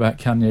talking about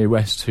Kanye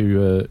West,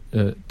 who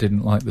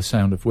didn't like the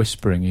sound of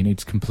whispering. He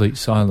needs complete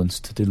silence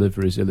to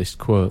deliver his Illest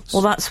quotes.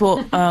 Well, that's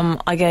what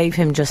I gave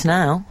him just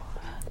now,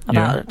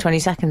 about 20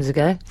 seconds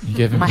ago. You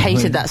gave him I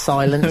hated that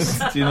silence.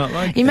 Do you not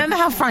like You remember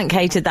how Frank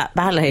hated that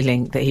ballet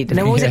link that he did?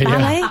 No, was it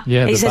ballet?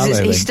 Yeah, he the says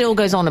ballet he link. still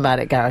goes on about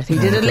it, Gareth. He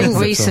did a link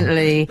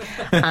recently,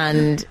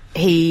 and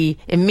he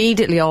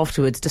immediately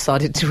afterwards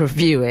decided to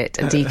review it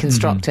and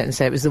deconstruct it and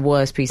say it was the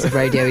worst piece of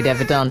radio he'd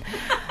ever done.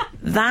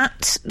 I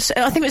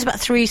think it was about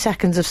 3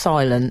 seconds of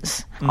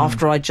silence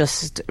after I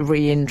just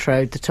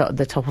re-introed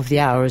the top of the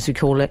hour, as we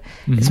call it.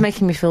 It's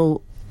making me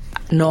feel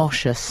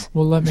nauseous,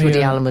 Well, as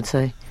Woody Allen would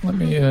say. Let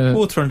me...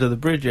 Water under the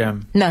bridge,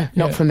 No,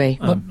 not for me.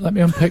 Let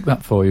me unpick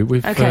that for you.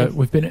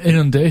 We've been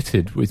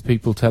inundated with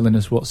people telling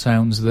us what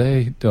sounds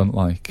they don't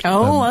like.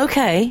 Oh,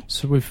 okay.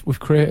 So we've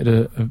created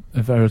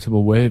a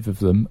veritable wave of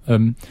them.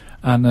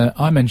 And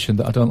I mentioned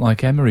that I don't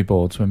like emery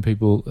boards when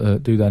people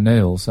do their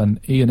nails. And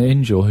Ian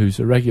Angel, who's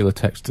a regular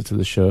texter to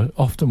the show,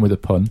 often with a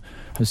pun,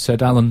 has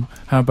said, Alan,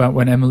 how about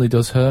when Emily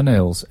does her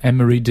nails?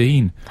 Emery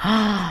Dean.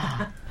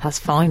 That's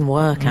fine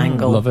work,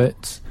 Angle. Love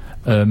it.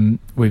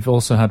 We've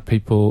also had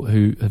people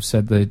who have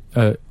said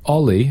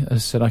Ollie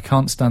has said, I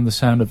can't stand the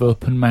sound of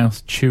open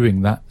mouth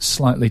chewing. That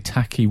slightly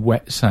tacky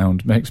wet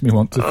sound makes me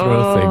want to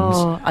throw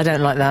things. I don't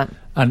like that.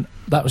 And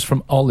that was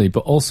from Ollie,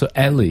 but also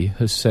Ellie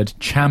has said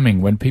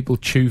chamming, when people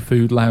chew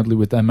food loudly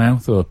with their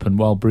mouth open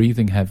while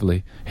breathing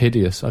heavily.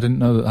 Hideous. I didn't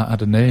know that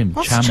had a name.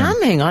 What's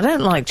chamming? I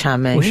don't like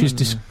chamming. Well,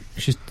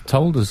 she's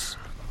told us.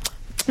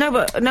 No,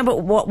 but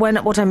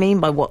what I mean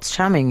by what's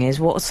chamming is,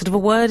 what sort of a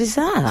word is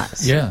that?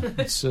 Yeah,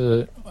 it's.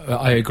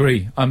 I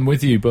agree. I'm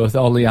with you, both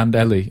Ollie and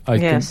Ellie. I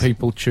think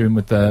people chewing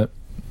with their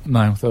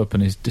mouth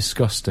open is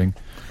disgusting,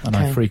 and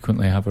I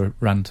frequently have a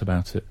rant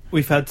about it.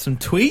 We've had some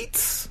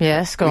tweets.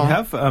 Yes, go on. We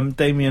have.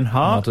 Damien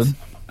Hart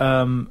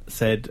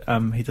said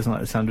he doesn't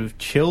like the sound of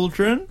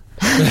children.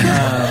 He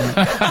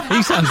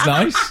sounds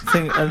nice.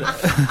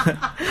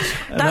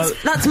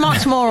 That's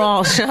much more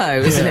our show,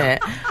 isn't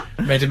it?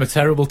 Made him a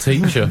terrible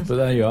teacher, but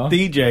there you are.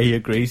 DJ, he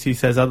agrees. He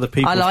says other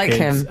people's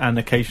kids him. And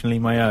occasionally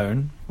my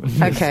own.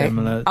 Okay.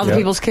 Other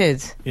people's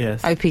kids?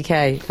 Yes.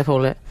 OPK, they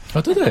call it.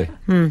 Oh, do they?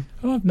 Oh,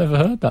 I've never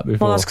heard that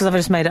before. Well, that's because I've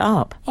just made it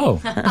up. Oh.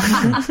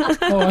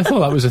 I thought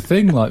that was a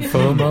thing, like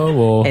FOMO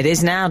or... It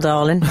is now,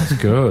 darling. That's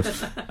good.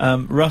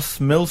 Russ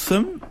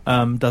Milsom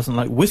doesn't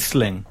like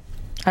whistling.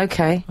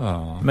 Okay.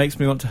 Oh. Makes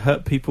me want to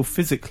hurt people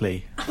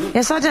physically.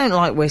 Yes, I don't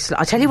like whistling.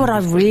 I tell you what I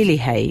really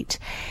hate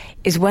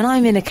is when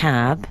I'm in a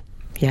cab.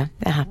 Yeah,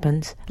 it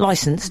happens.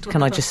 Licensed,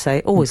 can I just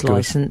say? Always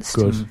licensed.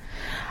 Good.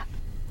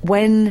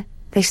 When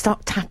they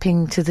start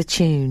tapping to the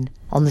tune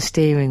on the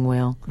steering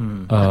wheel.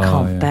 I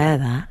can't bear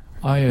that.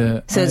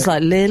 It's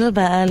like little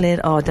better,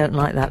 little... Oh, I don't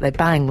like that. They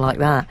bang like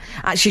that.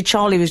 Actually,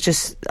 Charlie was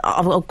just...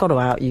 I've got to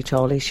out you,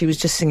 Charlie. She was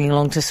just singing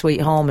along to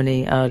Sweet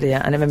Harmony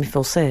earlier, and it made me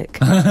feel sick.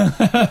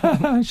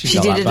 She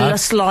did a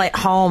slight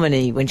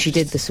harmony when she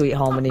did the Sweet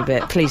Harmony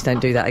bit. Please don't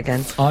do that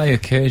again. I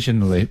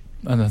occasionally...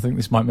 And I think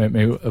this might make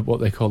me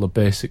what they call a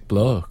basic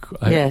bloke.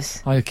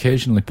 Yes. I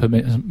occasionally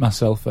permit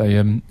myself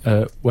a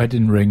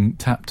wedding ring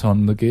tapped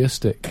on the gear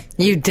stick.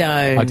 You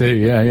don't? I do,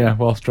 yeah.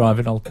 Whilst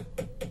driving, I'll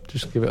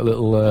just give it a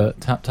little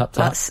tap, tap,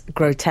 tap. That's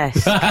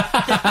grotesque.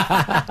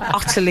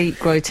 Utterly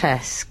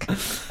grotesque.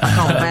 I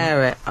can't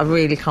bear it. I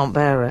really can't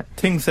bear it.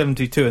 Ting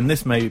 72, and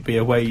this may be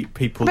a way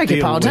people Beg your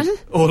deal pardon?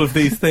 with all of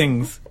these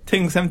things.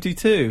 Ting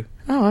 72.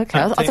 Oh,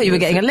 okay. I thought you were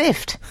getting a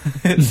lift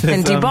in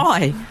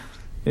Dubai.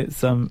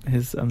 It's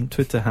his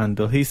Twitter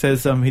handle. He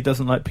says he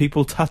doesn't like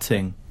people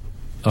tutting,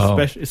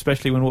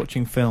 especially when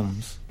watching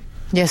films.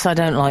 Yes, I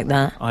don't like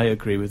that. I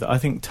agree with that. I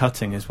think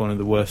tutting is one of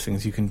the worst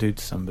things you can do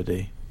to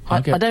somebody.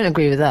 I don't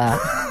agree with that.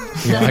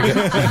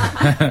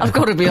 I've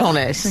got to be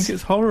honest. I think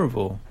it's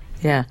horrible.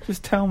 Yeah.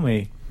 Just tell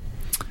me.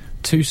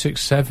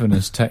 267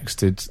 has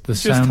texted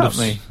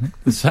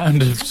the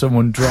sound of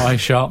someone dry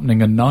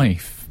sharpening a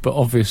knife. But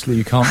obviously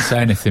you can't say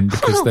anything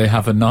because they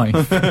have a knife.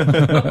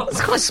 It's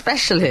quite a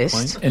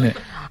specialist. Innit?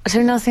 I tell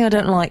you another thing I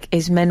don't like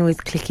is men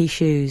with clicky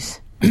shoes.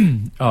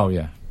 Oh,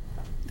 yeah.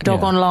 A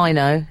dog on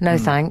lino, no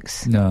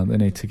thanks. No, they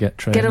need to get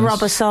trainers. Get a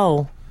rubber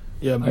sole.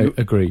 Yeah,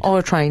 agreed. Or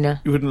a trainer.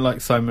 You wouldn't like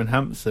Simon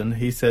Hampson.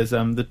 He says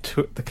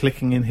the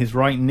clicking in his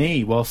right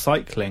knee while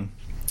cycling.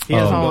 He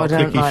hasn't I got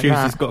don't clicky like shoes,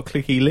 that. he's got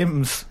clicky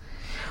limbs.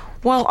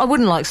 Well, I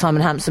wouldn't like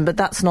Simon Hampson, but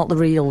that's not the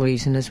real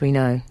reason, as we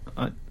know.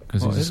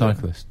 Because he's a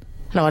cyclist.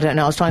 No, I don't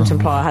know. I was trying to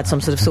imply I had some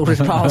sort of sordid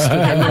past with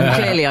him, and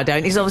clearly I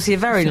don't. He's obviously a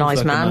very Seems nice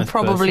like a man, nice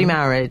probably person.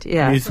 married.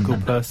 Yeah. Musical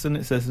person,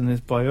 it says in his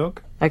biog.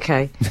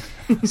 Okay.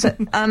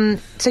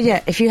 So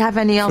yeah, if you have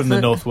any other... From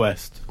the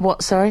Northwest.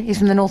 What, sorry? He's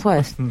from the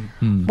Northwest?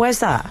 Where's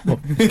that?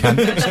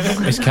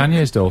 It's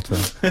Kanye's daughter.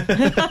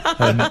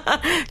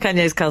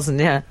 Kanye's cousin,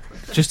 yeah.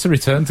 Just to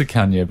return to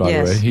Kanye, by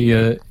Yes. the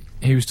way,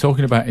 he was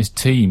talking about his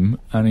team,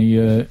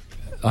 and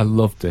I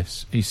loved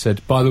this. He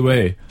said, by the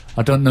way,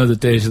 I don't know the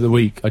days of the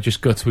week. I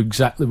just go to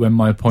exactly when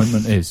my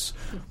appointment is.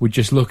 We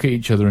just look at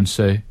each other and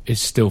say,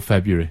 it's still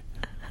February.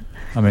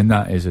 I mean,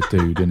 that is a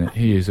dude, isn't it?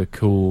 He is a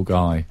cool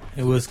guy.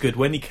 It was good.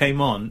 When he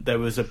came on, there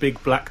was a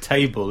big black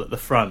table at the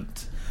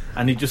front,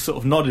 and he just sort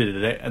of nodded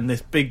at it, and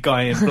this big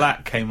guy in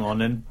black came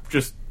on and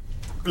just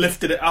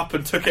lifted it up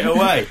and took it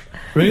away.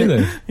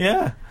 Really?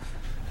 Yeah.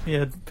 He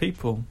had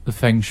people. The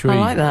Feng Shui. I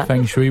like that.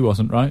 Feng Shui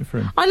wasn't right for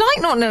him. I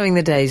like not knowing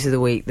the days of the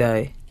week,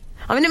 though.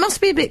 I mean, it must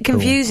be a bit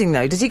confusing,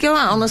 though. Does he go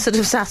out on a sort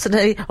of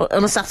Saturday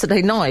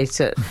night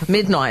at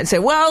midnight and say,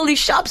 well, the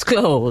shop's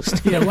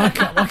closed? Yeah, why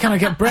can't I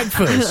get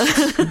breakfast?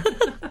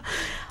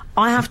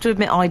 I have to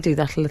admit, I do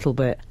that a little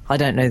bit. I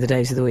don't know the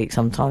days of the week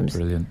sometimes.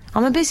 Brilliant.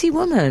 I'm a busy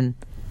woman.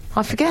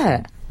 I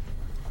forget.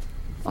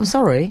 I'm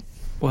sorry.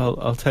 Well,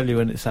 I'll tell you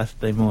when it's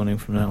Saturday morning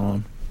from now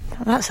on.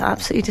 That's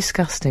absolutely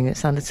disgusting. It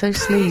sounded so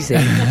sleazy.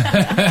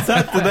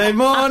 Saturday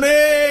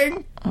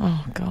morning!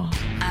 Oh, God.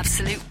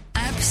 Absolute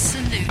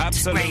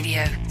Absolute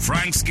Radio.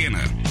 Frank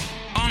Skinner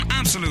on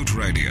Absolute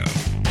Radio.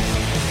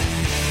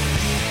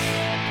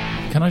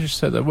 Can I just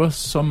say there were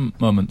some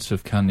moments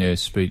of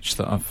Kanye's speech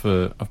that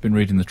I've been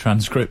reading the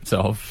transcript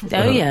of.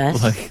 Oh,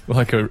 yes.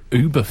 Like a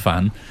Uber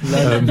fan.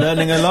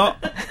 Learning a lot,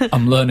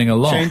 I'm learning a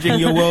lot. changing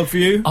your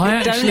worldview.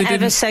 I Don't actually ever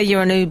didn't. say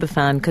you're an Uber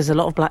fan, because a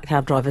lot of black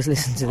cab drivers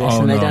listen to this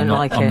and they no, don't I'm not,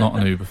 like I'm it. not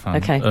an Uber fan.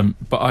 Okay.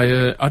 But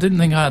I didn't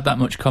think I had that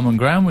much common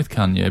ground with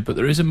Kanye, but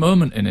there is a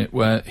moment in it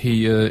where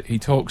he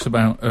talks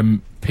about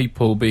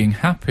people being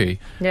happy,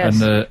 Yes.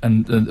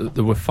 and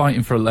they were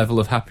fighting for a level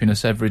of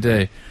happiness every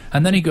day.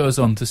 And then he goes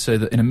on to say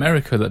that in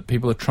America that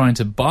people are trying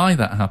to buy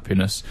that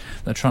happiness,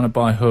 they're trying to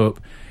buy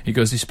hope. He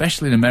goes,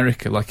 especially in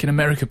America, like in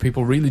America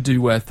people really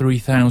do wear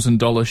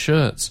 $3,000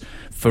 shirts.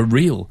 For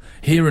real.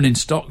 Here and in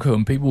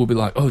Stockholm, people will be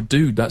like, oh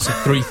dude, that's a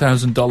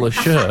 $3,000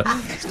 shirt.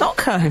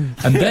 Stockholm,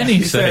 And then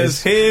he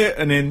says here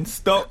and in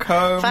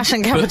Stockholm.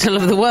 fashion capital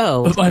of the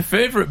world. But my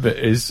favourite bit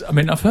is, I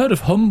mean, I've heard of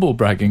humble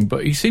bragging,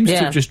 but he seems to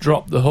Yeah. have just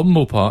dropped the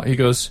humble part. He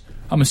goes,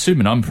 I'm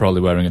assuming I'm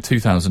probably wearing a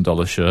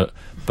 $2,000 shirt,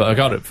 but I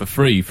got it for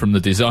free from the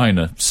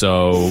designer,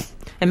 so...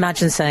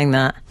 Imagine saying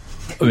that.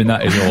 I mean,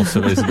 that is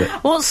awesome, isn't it?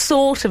 What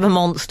sort of a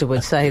monster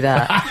would say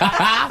that?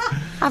 I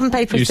haven't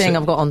paid for a You thing say-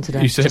 I've got on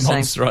today. You say just saying.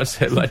 monster, I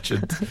say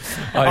legend.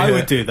 I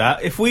would do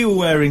that. If we were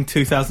wearing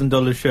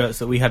 $2,000 shirts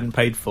that we hadn't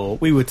paid for,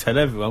 we would tell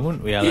everyone,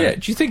 wouldn't we, Alan? Yeah,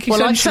 do you think Well,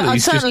 essentially I'd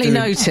he's just certainly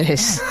doing-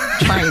 notice,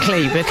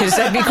 frankly, because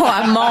there'd be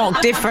quite a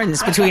marked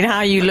difference between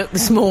how you look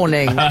this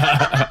morning,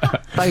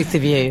 both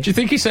of you. Do you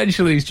think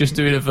essentially he's just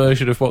doing a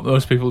version of what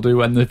most people do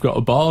when they've got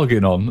a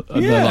bargain on?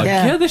 And they're Yeah. like,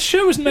 Yeah. yeah, this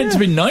show was meant to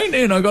be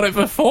 90 and I got it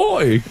for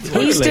 40.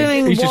 He's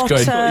doing He's what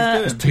just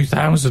going, it's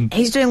 2,000.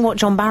 he's doing what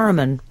John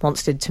Barrowman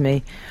once did to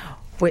me,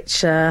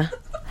 which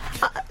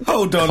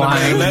Hold on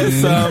Clang. a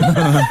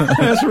minute,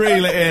 let's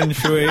reel it in,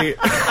 shall we?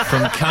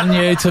 From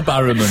Kanye to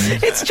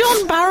Barrowman. it's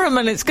John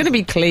Barrowman. It's going to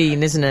be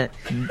clean, isn't it?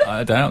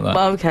 I doubt that.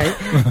 Well, okay,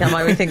 I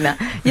might rethink that.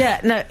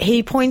 Yeah, no,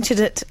 he pointed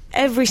at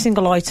every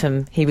single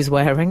item he was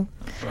wearing.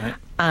 Right.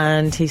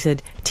 And he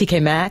said,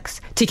 TK Maxx,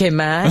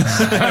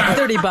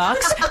 $30,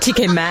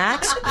 TK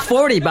Maxx,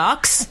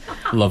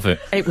 $40. Love it.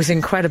 It was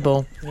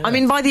incredible. Yeah. I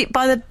mean, by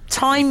the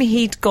time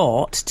he'd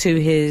got to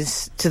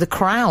the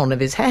crown of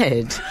his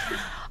head,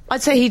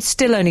 I'd say he'd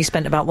still only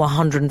spent about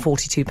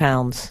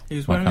 £142. He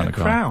was My wearing kind a of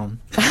guy. crown.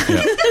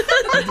 Yeah.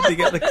 Where did he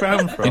get the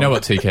crown from? You know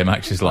what TK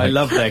Maxx is like? I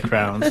love their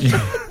crowns. You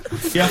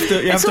have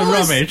to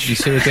almost- rummage. You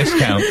see a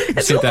discount.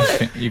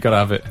 You got to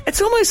have it.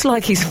 It's almost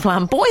like he's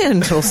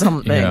flamboyant or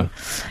something. Yeah.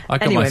 I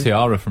got Anyway. my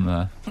tiara from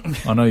there.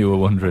 I know you were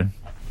wondering.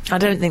 I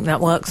don't think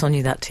that works on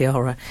you, that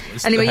tiara.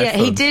 It's Anyway, the yeah, he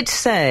headphones. did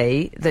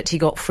say that he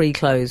got free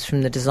clothes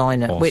from the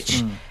designer, Awesome.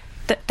 which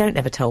don't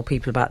ever tell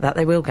people about that.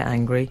 They will get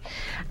angry.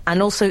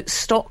 And also,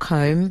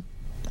 Stockholm,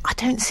 I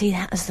don't see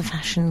that as the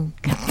fashion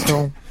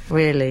capital,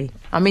 really.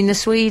 I mean, the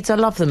Swedes, I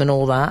love them and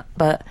all that,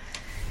 but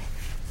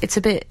it's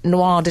a bit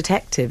noir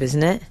detective,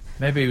 isn't it?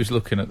 Maybe he was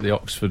looking at the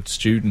Oxford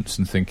students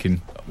and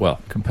thinking, well,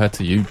 compared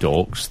to you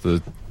dorks,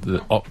 the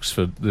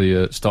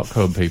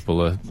Stockholm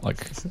people are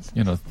like,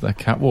 they're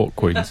catwalk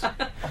queens.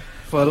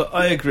 Well,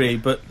 I agree,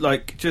 but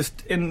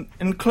just in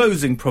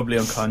closing, probably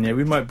on Kanye,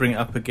 we might bring it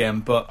up again,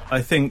 but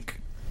I think,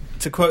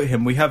 to quote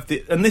him, we have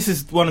and this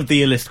is one of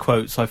the Illest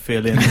quotes I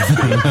feel in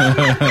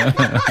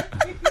this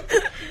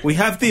we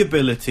have the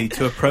ability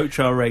to approach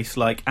our race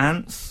like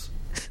ants,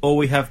 or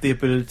we have the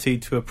ability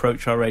to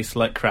approach our race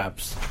like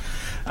crabs.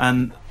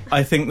 And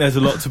I think there's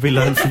a lot to be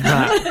learned from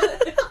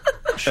that.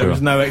 sure. There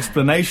was no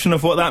explanation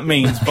of what that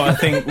means, but I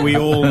think we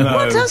all know.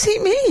 What does he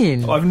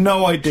mean? I have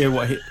no idea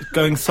what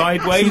going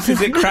sideways.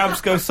 Is it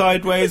crabs go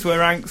sideways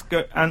where ants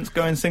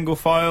go in single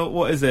file?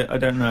 What is it? I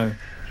don't know.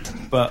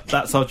 But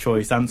that's our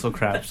choice, ants or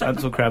crabs.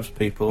 Ants or crabs,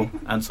 people.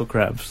 Ants or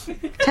crabs.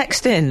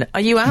 Text in.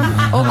 Are you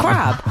ant or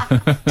crab?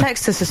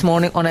 Text us this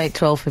morning on 8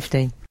 12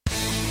 15.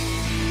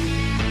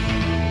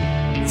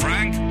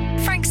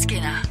 Frank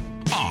Skinner.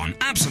 On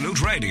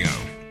Absolute Radio.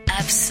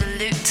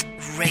 Absolute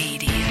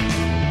Radio.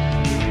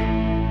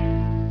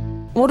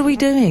 What are we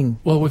doing?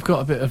 Well, we've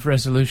got a bit of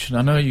resolution.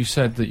 I know you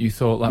said that you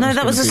thought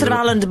that was a sort of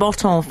Alun de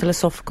Botton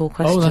philosophical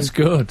question. Oh, that's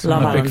good.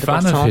 Love I'm a Alun big de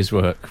fan of Botton. his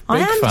work. I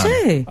Big am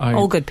fan. too.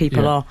 All good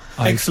people are.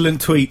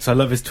 Excellent tweets. I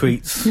love his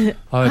tweets.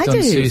 I don't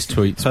do. see his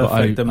tweets, but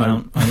Perfect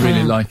amount. I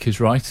really like his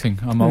writing.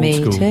 I'm old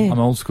Me school. too. I'm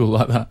old school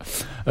like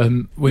that.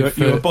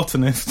 You're a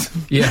botanist.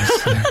 Yes.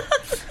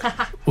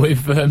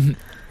 We've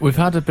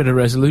had a bit of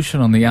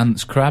resolution on the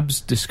ants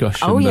crabs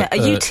discussion. Oh yeah, that,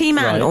 are you team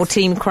ant or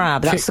team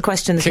crab? That's the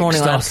question this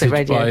morning on Absolute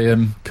Radio.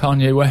 By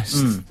Kanye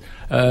West.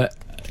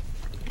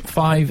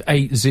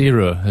 580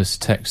 has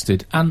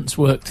texted, ants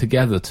work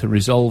together to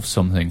resolve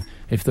something.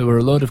 If there were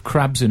a load of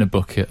crabs in a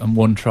bucket and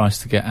one tries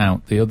to get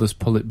out, the others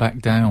pull it back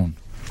down.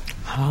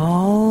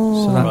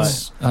 Oh, so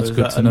that's So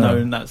good is to that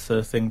know. That's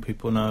a thing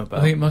people know about.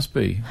 I think it must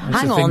be. It's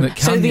Hang a thing on, that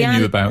so the Kanye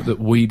knew about that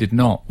we did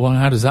not. Well,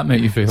 how does that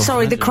make you feel?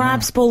 sorry, the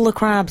crabs pull the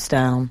crabs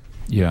down.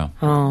 Yeah.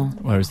 Oh,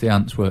 Whereas the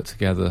ants work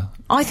together.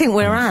 I think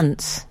we're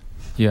ants.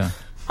 Yeah.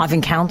 I've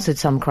encountered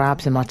some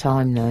crabs in my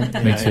time, though.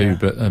 Me too,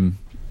 but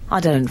I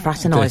don't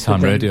fraternise daytime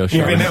with them. radio show.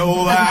 Giving it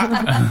all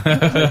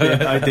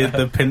that. I did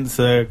the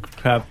pincer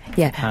crab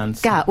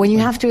hands. Gat, when you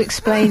have to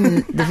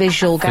explain the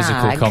visual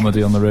Physical gag.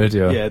 comedy on the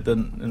radio. Yeah, it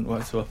didn't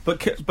work so well. But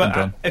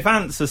done. if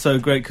ants are so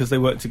great because they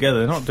work together,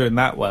 they're not doing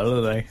that well,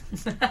 are they?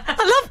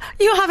 I love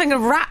you're having a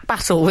rap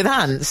battle with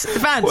ants.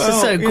 If ants are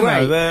so you great.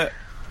 know, they're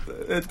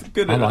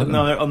good I like them.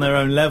 on their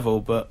own level,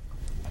 but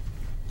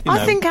you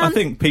know, I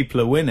think people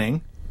are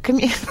winning. Like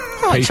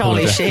People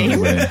Charlie are definitely Sheen.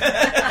 winning.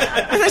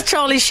 There's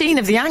Charlie Sheen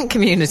of the ant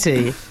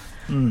community.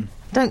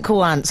 Don't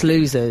call ants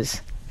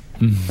losers.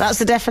 That's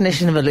the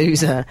definition of a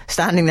loser.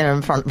 Standing there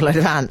in front of a load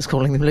of ants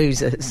calling them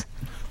losers.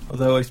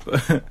 Although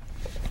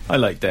I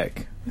like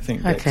Deck. I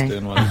think Deck's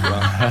doing well as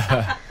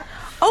well.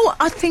 Oh,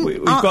 I think...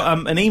 We've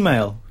got an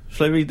email.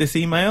 Shall I read this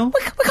email?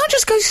 We can't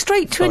just go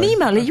straight to an Sorry.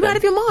 email. Are you Okay. out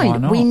of your Why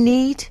mind? not? We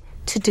need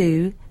to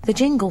do the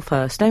jingle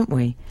first, don't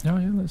we? Oh,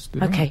 yeah, let's do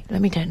that. Okay,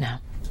 let me do it now.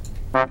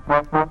 Knee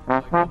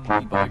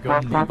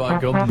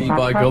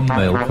by gum,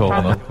 mail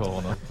corner.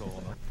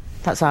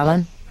 That's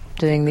Alan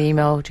doing the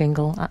email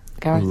jingle.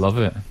 Gareth? Love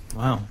it.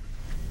 Wow.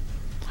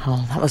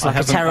 Oh, that was I like a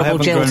haven't terrible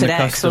grown jilted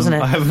ex, wasn't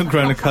it? I haven't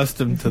grown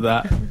accustomed to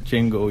that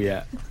jingle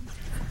yet.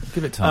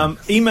 Give it time.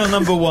 Email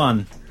number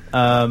 1.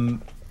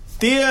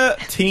 Dear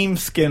Team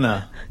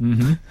Skinner,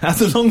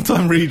 as a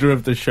long-time reader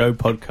of the show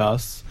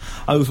podcasts,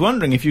 I was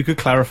wondering if you could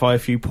clarify a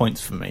few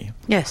points for me.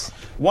 Yes.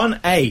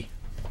 1A.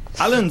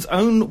 Alan's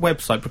own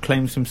website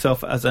proclaims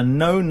himself as a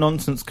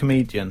no-nonsense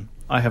comedian.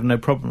 I have no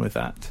problem with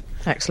that.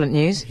 Excellent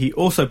news. He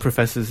also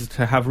professes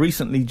to have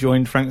recently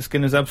joined Frank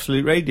Skinner's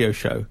Absolute Radio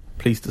show.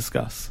 Please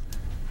discuss.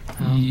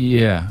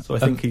 Yeah. So I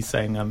think he's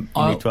saying you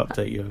need to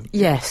update you.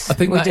 Yes. I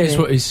think we that do. is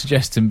what he's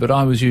suggesting, but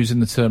I was using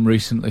the term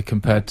recently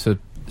compared to,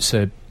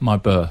 say, my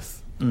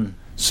birth.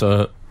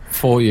 So,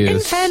 4 years. In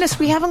fairness,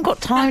 we haven't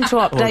got time to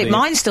update.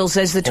 Mine still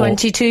says the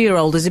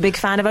 22-year-old is a big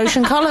fan of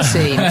Ocean Colour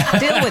Scene.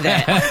 Deal with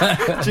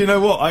it. Do you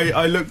know what?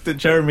 I looked at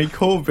Jeremy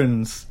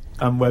Corbyn's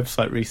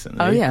website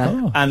recently. Oh, yeah.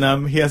 Oh.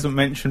 And he hasn't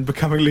mentioned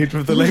becoming leader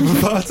of the Labour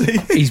Party.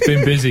 He's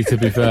been busy, to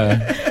be fair.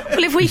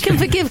 Well, if we can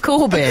forgive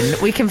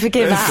Corbyn, we can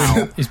forgive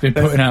Al. He's been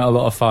putting out a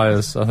lot of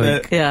fires, I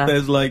think. Yeah.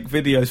 There's like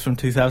videos from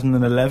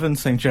 2011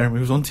 saying Jeremy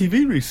was on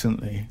TV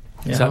recently.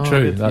 Is that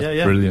true? good. That's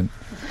Yeah. brilliant.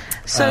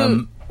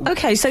 So,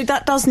 okay, so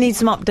that does need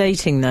some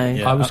updating, though.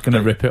 Yeah. I was going to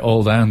update. rip it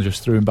all down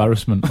just through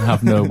embarrassment and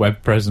have no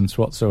web presence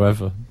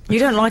whatsoever. You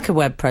don't like a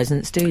web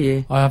presence, do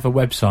you? I have a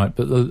website,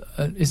 but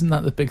isn't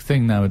that the big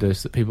thing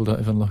nowadays, that people don't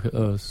even look at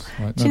us?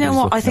 Like, Do you know nobody's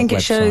what? looking I think at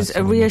it shows websites a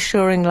anymore.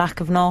 reassuring lack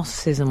of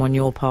narcissism on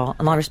your part,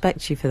 and I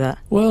respect you for that.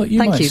 Well, you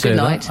Thank might you, say good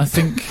that. night. I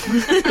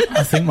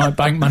think my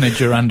bank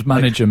manager and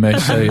manager may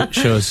say it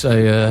shows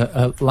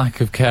a lack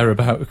of care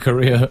about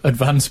career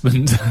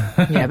advancement.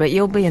 Yeah, but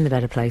you'll be in the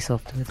better place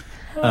afterwards.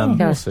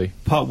 We'll see.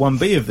 Part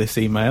 1B of this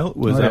email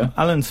was Oh, yeah.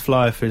 Alan's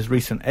flyer for his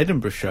recent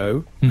Edinburgh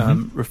show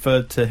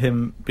referred to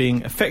him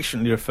being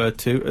affectionately referred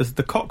to as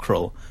the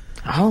cockerel.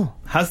 Oh,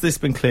 Has this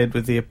been cleared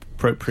with the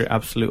appropriate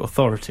absolute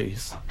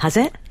authorities? has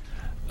it?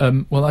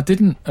 Well, I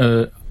didn't.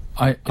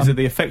 Is it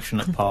the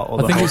affectionate part? Or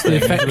I think whole it's the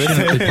thing?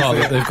 affectionate part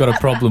that they've got a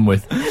problem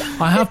with.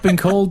 I have been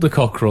called the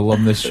cockerel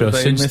on this show Are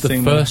they since the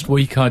missing- first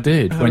week I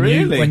did. Oh,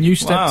 really? When you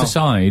stepped Wow.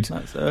 aside,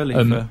 That's early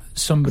for...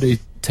 somebody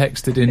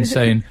texted in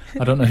saying,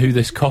 "I don't know who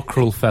this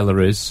cockerel fella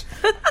is,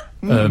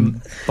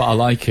 but I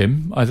like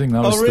him." I think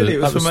that was Oh, really? the,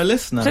 It was that from a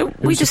listener? So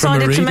we was from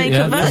decided a to reader, make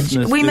yeah. a virtue.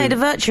 Listeners We do. made a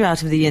virtue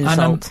out of the And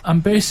insult. I'm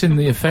basing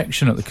the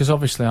affectionately, because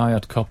obviously I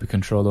had copy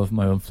control over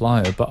my own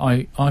flyer, but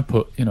I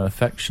put,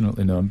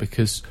 affectionately known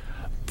because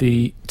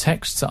the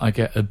texts that I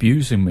get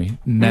abusing me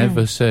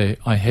never say,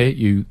 I hate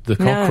you, the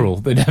cockerel.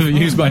 They never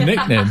use my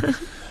nickname.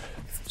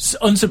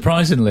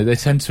 Unsurprisingly, they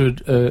tend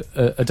to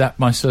adapt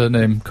my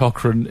surname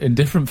Cochrane in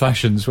different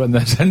fashions when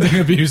they're sending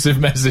abusive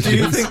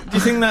messages. Do you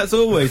think that's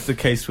always the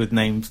case with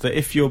names, that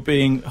if you're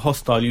being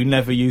hostile, you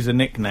never use a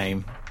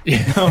nickname?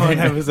 Yeah. No one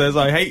ever says,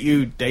 I hate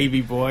you,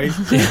 Davy Boy.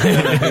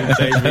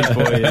 Davy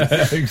Boy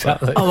is.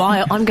 Exactly. Oh,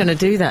 I'm going to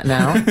do that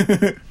now.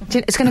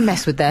 It's going to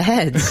mess with their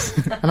heads.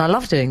 And I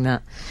love doing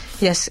that.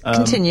 Yes,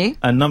 continue.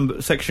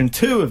 And section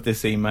 2 of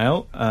this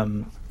email,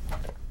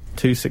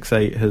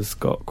 268 has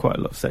got quite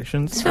a lot of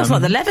sections. This feels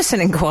like the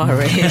Leveson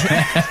inquiry.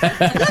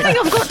 I don't think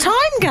I've got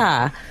time,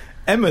 Gar.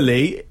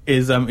 Emily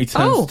is, he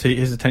turns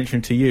his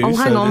attention to you,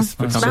 hang on. this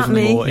becomes About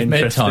me. more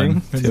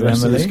interesting to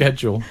Emily.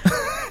 Schedule.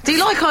 Do you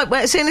like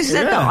as soon as you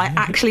said that, I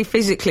actually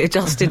physically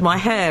adjusted my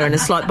hair in a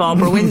slight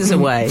Barbara Windsor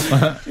way?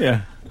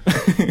 Yeah.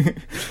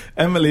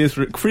 Emily is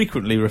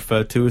frequently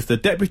referred to as the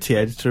deputy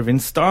editor of In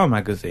Star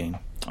magazine.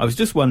 I was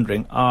just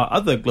wondering, are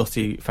other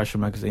glossy fashion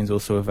magazines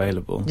also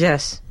available?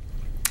 Yes.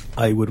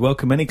 I would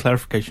welcome any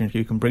clarifications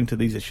you can bring to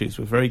these issues.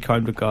 With very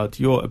kind regards,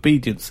 your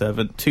obedient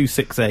servant,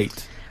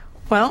 268.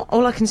 Well,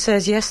 all I can say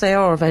is yes, they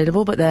are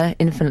available, but they're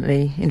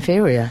infinitely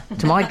inferior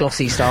to my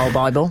glossy style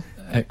Bible.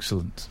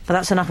 Excellent. But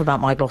that's enough about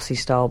my glossy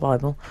style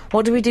Bible.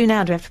 What do we do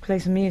now? Do we have to play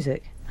some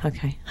music?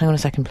 Okay, hang on a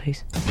second,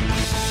 please.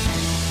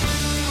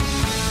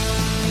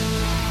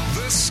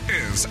 This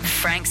is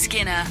Frank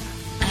Skinner,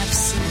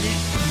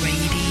 Absolute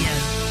Radio.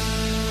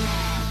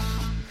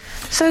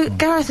 So,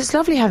 Gareth, it's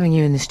lovely having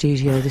you in the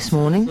studio this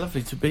morning.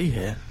 Lovely to be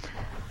here.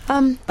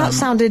 That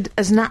sounded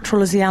as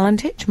natural as the Alan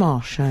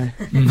Titchmarsh show.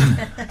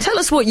 Tell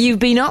us what you've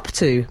been up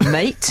to,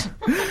 mate.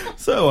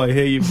 So, I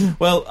hear you.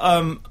 Well,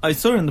 I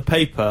saw in the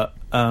paper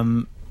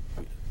that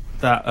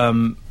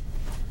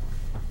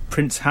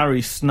Prince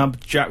Harry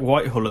snubbed Jack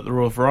Whitehall at the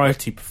Royal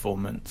Variety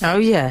performance. Oh,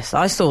 yes,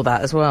 I saw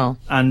that as well.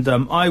 And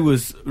I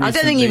was recently... I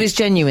don't think it was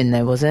genuine,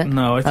 though, was it?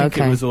 No, I think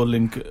it was all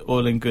in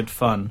good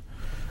fun.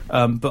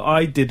 But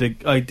I did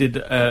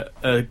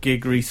a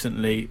gig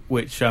recently,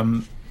 which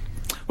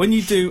when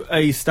you do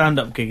a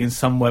stand-up gig in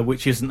somewhere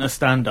which isn't a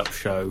stand-up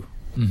show,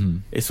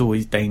 it's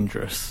always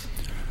dangerous.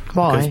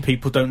 Why? Because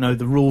people don't know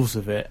the rules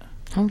of it.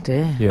 Oh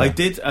dear. Yeah. I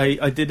did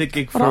a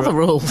gig for... What are the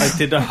rules? I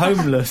did a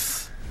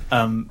homeless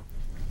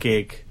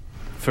gig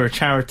for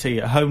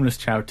a homeless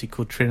charity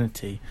called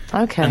Trinity.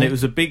 Okay. And it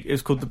was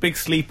called the Big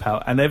Sleep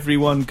Out, and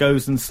everyone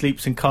goes and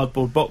sleeps in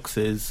cardboard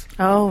boxes.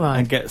 Oh, right.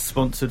 And gets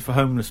sponsored for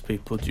homeless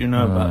people. Do you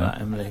know about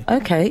that, Emily?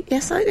 Okay.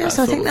 Yes, I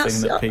think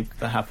that's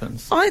that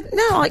happens.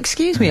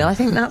 Excuse me. I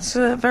think that's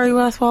a very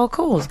worthwhile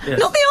cause. Yes.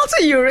 Not the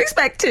answer you were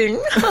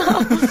expecting.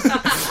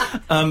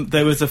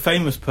 There was a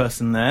famous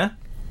person there.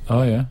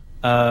 Oh, yeah.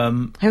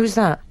 Who was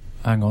that?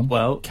 Hang on.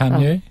 Well,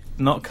 Kanye?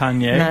 Not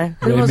Kanye. No.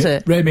 Who was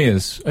it? Ray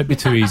Mears. It'd be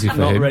too easy for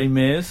Not him. Ray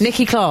Mears.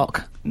 Nicky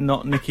Clark.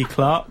 Not Nicky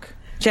Clark.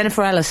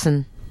 Jennifer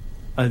Ellison.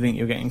 I think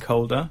you're getting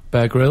colder.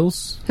 Bear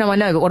Grylls. No, I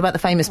know, but what about the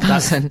famous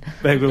person?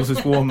 Bear Grylls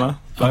is warmer,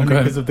 but only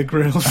because of the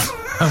grills.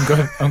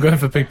 I'm going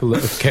for people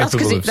that are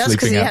capable of That's sleeping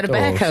because he had a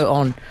bear outdoors. coat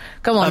on.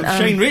 Go on.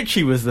 Shane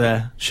Ritchie was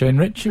there. Shane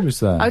Ritchie was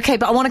there. Okay,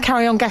 but I want to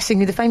carry on guessing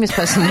who the famous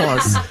person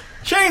was.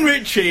 Shane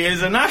Ritchie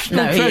is a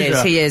national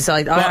treasure. He is.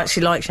 I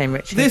actually like Shane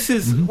Ritchie. This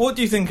is... What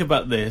do you think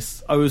about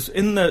this? There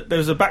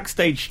was a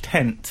backstage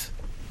tent.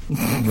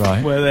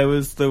 Right. Where there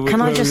was the...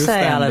 Can I just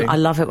say, Alan, I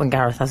love it when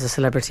Gareth has a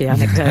celebrity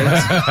anecdote.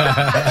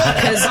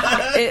 Because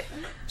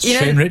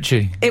Shane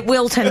Ritchie. It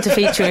will tend to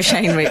feature a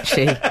Shane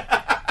Ritchie,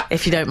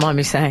 if you don't mind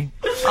me saying.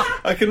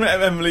 I can let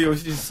Emily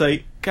always just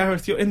say,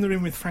 Gareth, you're in the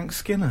room with Frank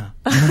Skinner.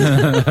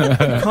 You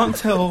can't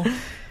tell...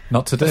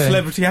 Not today. A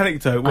celebrity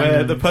anecdote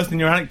where the person in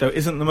your anecdote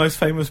isn't the most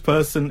famous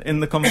person in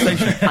the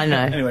conversation. I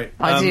know. Anyway,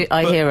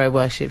 I hero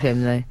worship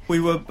him though. We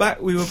were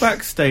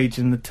backstage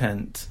in the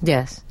tent.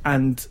 Yes.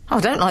 And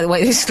I don't like the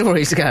way this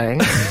story's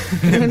going.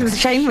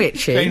 Shane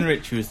Ritchie. Shane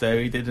Ritchie was there.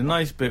 He did a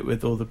nice bit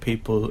with all the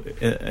people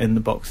in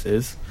the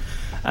boxes,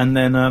 and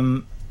then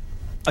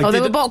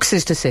there were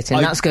boxes to sit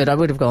in. That's good. I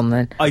would have gone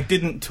then. I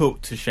didn't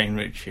talk to Shane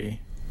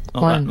Ritchie.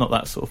 Not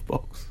that sort of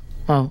box.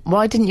 Well,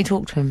 why didn't you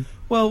talk to him?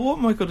 Well, what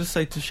am I going to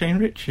say to Shane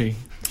Ritchie?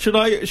 Should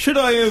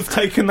I have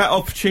taken that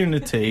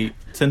opportunity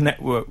to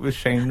network with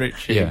Shane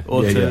Ritchie to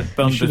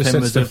bond with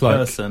him as a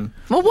person?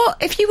 Well, what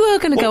if you were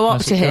going to go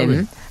up to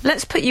him?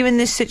 Let's put you in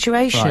this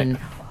situation.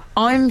 Right.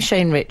 I'm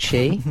Shane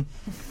Ritchie.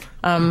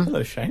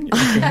 Hello, Shane.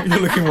 You're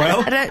looking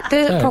well. Do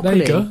it properly.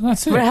 There you go.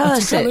 That's it. Rehearse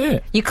That's exactly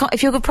it. You can't.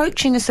 If you're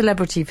approaching a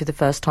celebrity for the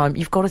first time,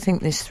 you've got to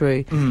think this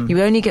through.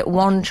 You only get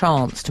one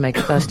chance to make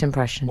a first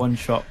impression. One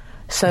shot.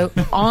 So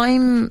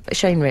I'm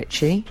Shane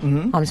Ritchie.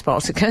 I'm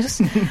Spartacus.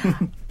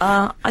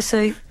 I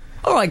say,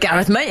 all right,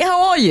 Gareth, mate,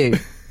 how are you?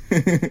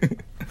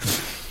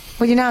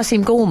 Well, you now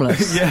seem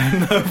gormless.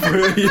 Yeah, no,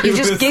 You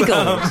just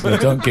giggled. No,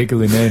 don't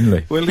giggle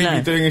inanely. Will he No.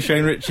 be doing a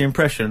Shane Ritchie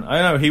impression?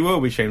 I know, he will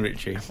be Shane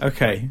Ritchie.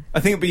 Okay. I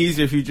think it'd be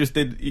easier if you just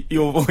did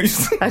your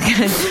voice.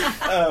 Okay.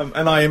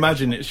 And I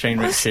imagine it's Shane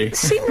Ritchie. It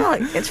seemed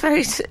like it's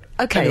very...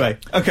 Okay. Anyway,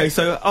 okay,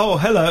 so,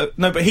 hello.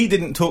 No, but he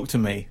didn't talk to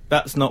me.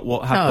 That's not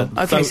what happened.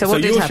 Oh, okay, so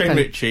what did you're happen? Shane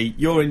Ritchie,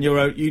 you're in your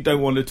own... You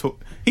don't want to talk...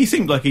 He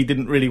seemed like he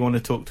didn't really want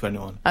to talk to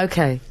anyone.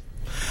 Okay.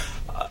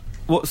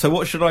 What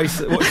should I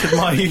say? What should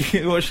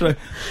I...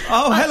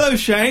 Oh, hello,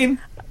 Shane.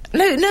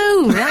 No,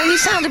 you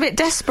sound a bit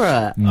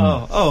desperate.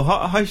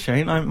 Hi,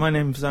 Shane. My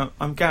name's...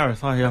 I'm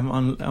Gareth. Hi, I'm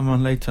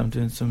on Later. I'm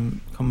doing some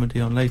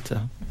comedy on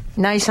Later.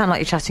 Now you sound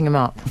like you're chatting him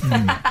up.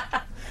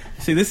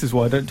 See, this is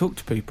why I don't talk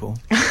to people.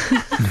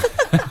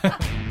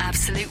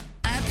 Absolute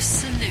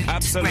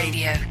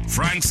Radio.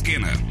 Frank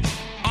Skinner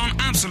on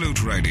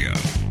Absolute Radio.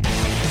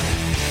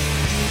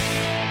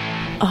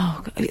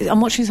 Oh,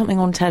 I'm watching something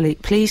on telly.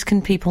 Please,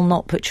 can people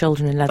not put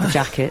children in leather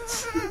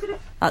jackets?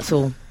 That's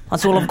all.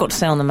 That's all I've got to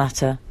say on the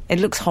matter. It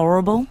looks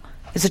horrible.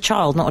 It's a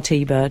child, not a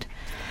T-bird.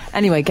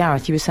 Anyway,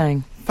 Gareth, you were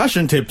saying...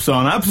 Fashion tips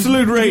on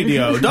Absolute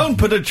Radio. Don't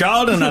put a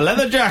child in a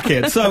leather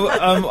jacket. So,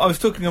 I was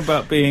talking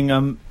about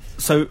being...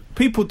 so,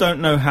 people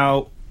don't know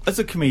how... As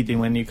a comedian,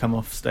 when you come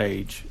off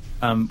stage,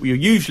 you're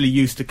usually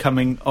used to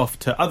coming off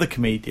to other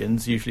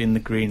comedians, usually in the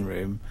green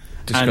room.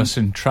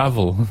 Discussing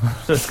travel.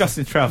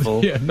 Discussing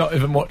travel. Yeah, not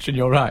even watching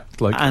your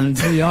act. Like, and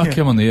I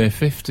came on the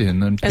A50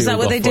 and then... Is that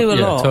what they do a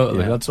lot? Yeah,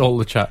 totally. Yeah. That's all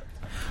the chat.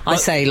 I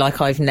say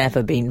like I've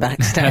never been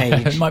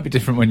backstage. It might be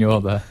different when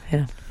you're there.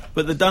 Yeah.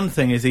 But the done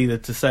thing is either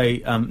to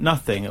say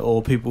nothing,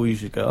 or people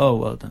usually go, "Oh,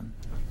 well done."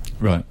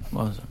 Right.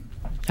 Well done.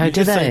 Oh, You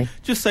do just they?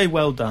 just say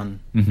well done.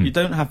 Mhm. You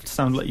don't have to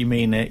sound like you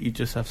mean it. You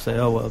just have to say,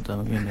 "Oh, well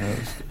done." You know,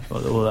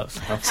 all that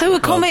stuff. So are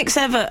comics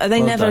ever... Are they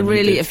well never done, you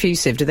really did.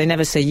 effusive? Do they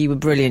never say you were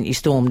brilliant, you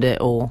stormed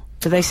it, or...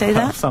 Do they say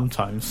that?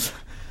 Sometimes,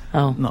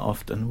 Oh. not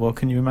often. Well,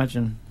 can you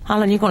imagine?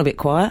 Alan, you've gone a bit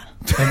quiet.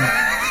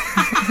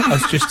 I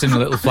was just in a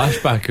little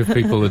flashback of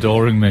people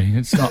adoring me.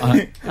 It's not...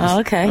 Oh,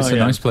 okay. It's Oh, a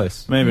yeah. nice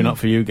place. Maybe not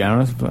for you,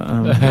 Gareth, but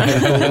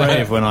people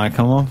rave when I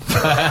come on.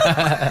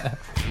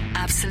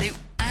 Absolute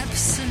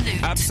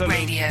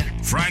Radio.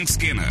 Frank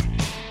Skinner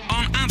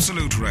on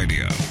Absolute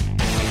Radio.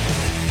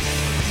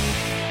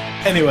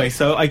 Anyway,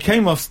 so I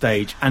came off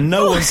stage and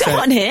no one said...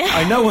 someone here.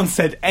 No one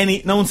said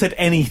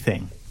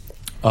anything.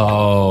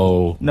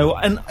 Oh. No,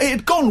 and it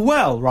had gone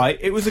well, right?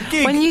 It was a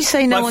gig. When you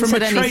say no like, one from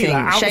said a trailer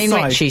anything, Shane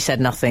outside. Ritchie said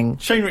nothing.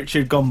 Shane Ritchie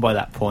had gone by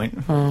that point.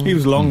 He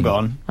was long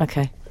gone.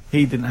 Okay.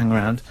 He didn't hang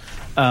around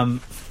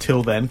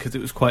till then because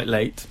it was quite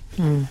late.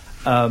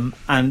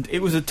 And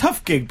it was a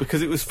tough gig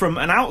because it was from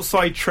an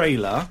outside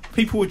trailer.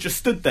 People were just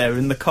stood there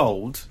in the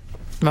cold,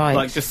 Right.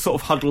 like just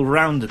sort of huddled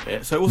around a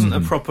bit. So it wasn't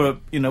a proper,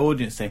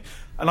 audience thing.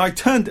 And I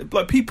turned,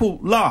 like, people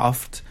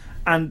laughed,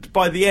 and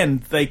by the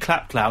end they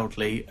clapped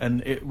loudly,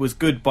 and it was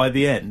good by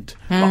the end.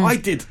 But I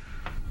did,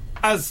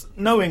 as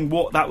knowing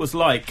what that was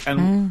like,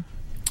 and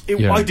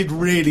Yeah. I did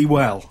really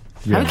well.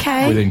 Yeah,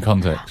 Okay. within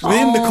context.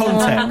 Within the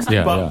context,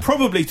 Yeah, but yeah.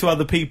 probably to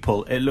other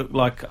people it looked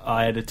like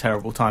I had a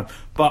terrible time.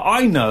 But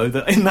I know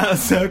that in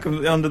that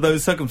under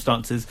those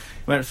circumstances,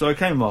 so I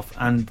came off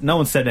and no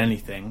one said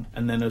anything,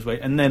 and then I was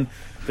waiting, and then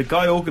the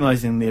guy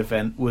organising the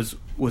event was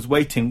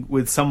waiting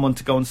with someone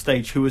to go on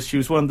stage she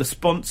was one of the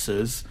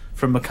sponsors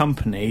from a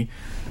company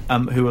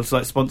who was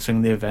like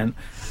sponsoring the event,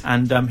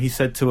 and he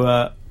said to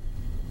her,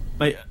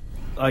 mate,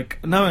 like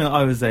knowing that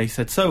I was there, he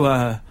said,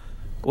 "So,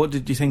 what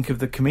did you think of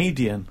the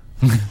comedian?"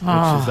 Which is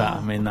that?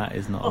 I mean, that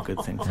is not a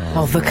good thing to say.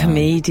 Oh, the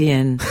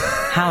comedian.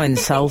 How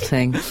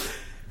insulting.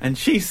 And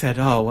she said,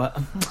 I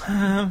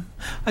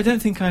don't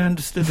think I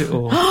understood it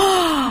all.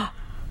 Oh,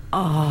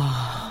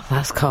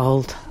 that's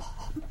cold.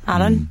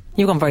 Alan,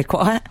 you've gone very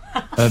quiet.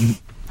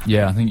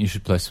 Yeah, I think you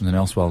should play something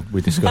else while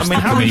we discuss I mean,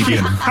 the how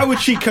comedian. would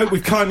she cope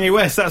with Kanye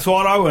West? That's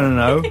what I want to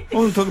know. I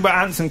want to talk about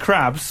ants and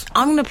crabs.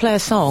 I'm going to play a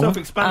song.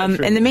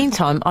 Self-explanatory. In the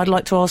meantime, I'd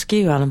like to ask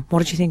you, Alan, what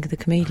did you think of the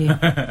comedian?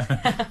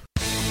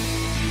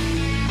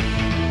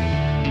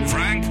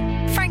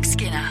 Frank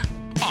Skinner.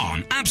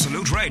 On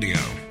Absolute Radio.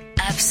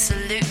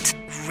 Absolute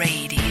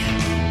Radio.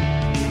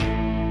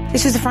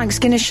 This is the Frank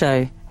Skinner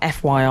Show,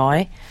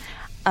 FYI.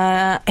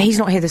 He's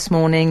not here this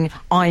morning.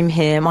 I'm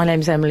here. My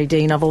name's Emily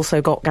Dean. I've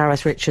also got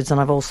Gareth Richards and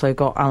I've also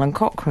got Alan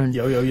Cochrane.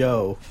 Yo, yo,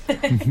 yo.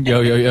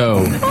 Yo, yo,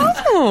 yo.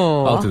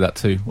 Oh. I'll do that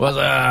too. What's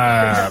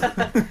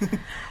up?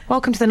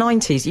 Welcome to the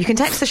 90s. You can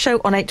text the show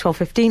on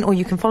 81215 or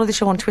you can follow the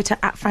show on Twitter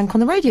at Frank on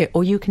the Radio,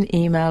 or you can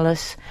email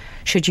us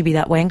should you be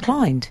that way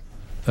inclined.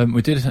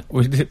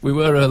 We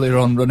were earlier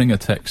on running a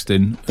text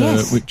in,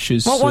 Yes. which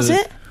is... What was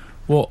it?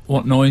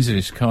 What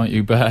noises can't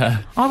you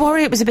bear? I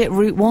worry it was a bit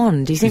Route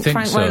 1. Do you think think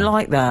Frank so? won't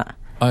like that?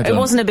 I It don't.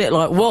 wasn't a bit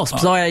like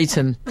wasps, I ate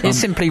them. It's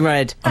simply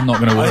red. I'm not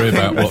going to worry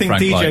about I what think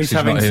Frank likes. DJs He's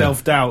having not here.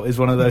 self-doubt is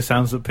one of those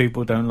sounds that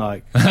people don't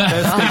like.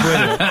 Let's stick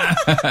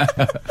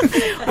with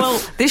it.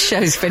 Well, this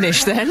show's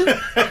finished then.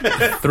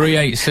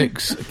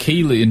 386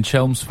 Keeley in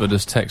Chelmsford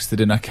has texted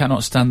in, I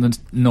cannot stand the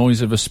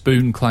noise of a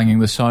spoon clanging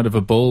the side of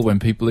a bowl when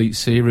people eat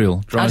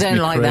cereal. Drives I don't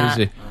me like that.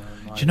 crazy.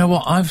 Do you know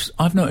what?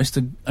 I've noticed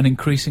an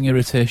increasing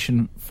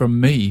irritation from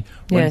me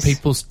when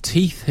people's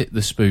teeth hit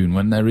the spoon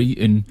when they're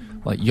eating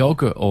like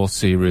yogurt or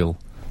cereal.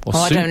 Or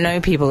soup. I don't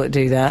know people that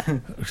do that.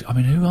 I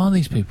mean, who are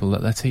these people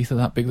that their teeth are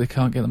that big they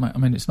can't get them out? I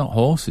mean, it's not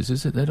horses,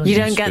 is it? They don't. You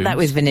don't get that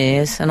with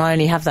veneers, and I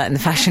only have that in the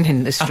fashion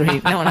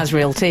industry. No one has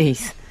real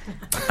teeth.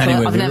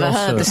 Anyway, I've never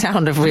heard the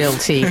sound of real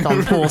teeth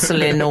on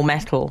porcelain or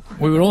metal.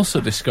 We were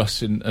also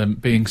discussing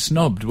being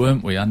snubbed,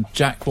 weren't we? And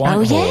Jack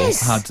Whitehall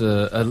had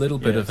a little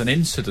bit of an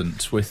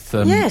incident with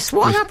what with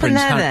happened Prince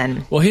there Harry.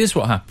 then? Well, here's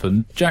what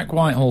happened. Jack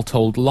Whitehall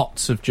told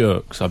lots of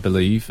jokes, I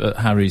believe, at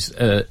Harry's,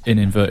 in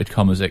inverted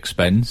commas,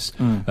 expense.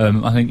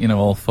 I think,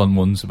 all fun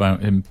ones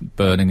about him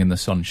burning in the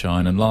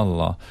sunshine and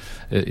la-la-la,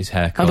 his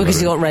hair colour. Oh, because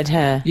he got red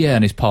hair? Yeah,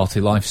 and his party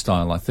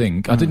lifestyle, I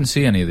think. I didn't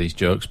see any of these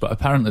jokes, but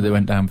apparently they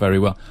went down very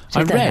well.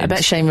 I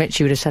bet Shane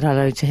Ritchie would have said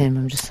hello to him,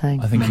 I'm just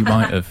saying. I think he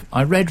might have.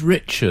 I read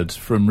Richard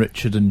from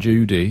Richard and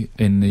Judy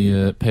in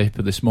the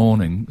paper this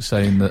morning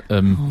saying that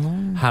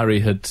Harry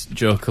had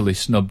jokingly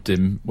snubbed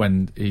him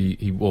when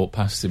he walked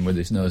past him with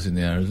his nose in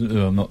the air.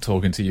 Oh, I'm not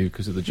talking to you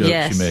because of the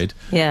jokes you made.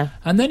 Yeah.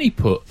 And then he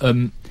put,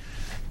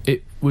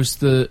 it was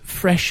the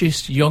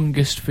freshest,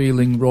 youngest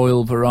feeling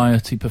royal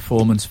variety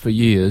performance for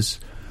years.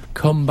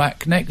 Come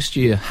back next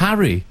year,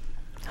 Harry.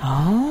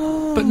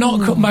 Oh. But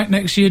not come back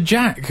next year,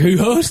 Jack, who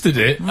hosted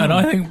it, and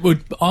I think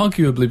would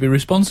arguably be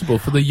responsible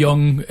for the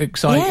young,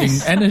 exciting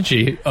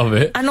energy of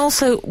it. And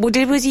also,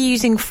 was he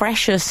using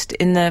freshest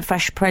in the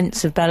Fresh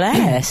Prince of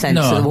Bel-Air sense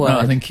of the word? No,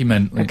 I think he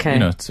meant,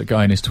 it's a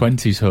guy in his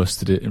 20s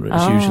hosted it.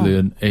 It's usually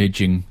an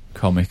ageing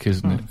comic,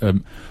 isn't it?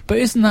 But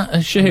isn't that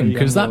a shame?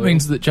 Because that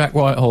means that Jack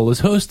Whitehall has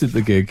hosted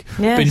the gig,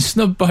 been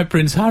snubbed by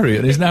Prince Harry,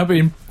 and is now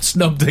being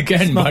snubbed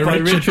again by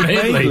Richard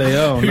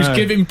Madeley, who's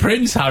giving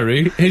Prince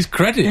Harry his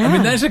credit. I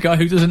mean, there's a guy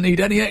who doesn't need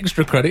any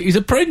extra credit. He's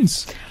a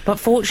prince. But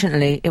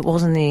fortunately, it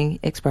was in the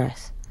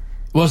Express.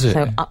 Was it?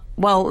 So,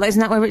 well, isn't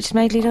that where Richard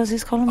Madeley does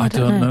his column? I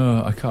don't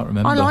know. I can't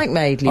remember. I like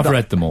Madeley. I've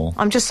read them all.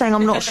 I'm just saying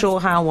I'm not sure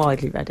how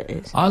widely read it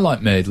is. I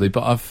like Madeley,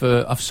 but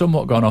I've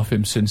somewhat gone off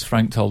him since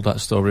Frank told that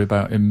story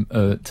about him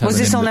telling Was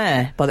this him on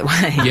air, by the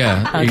way?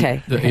 Yeah.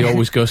 Okay. That he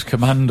always goes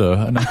commando,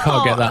 and I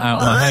can't get that out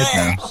of my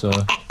head now, so,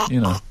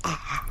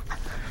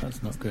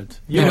 That's not good.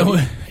 You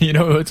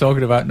know we're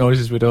talking about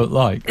noises we don't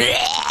like?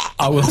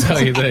 I will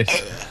tell you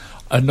this.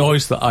 A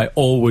noise that I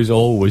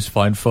always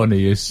find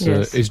funny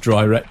is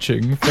dry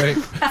retching.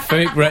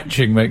 Fake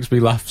retching makes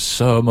me laugh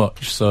so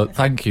much. So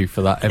thank you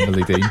for that,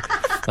 Emily Dean.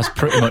 That's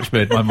pretty much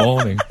made my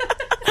morning.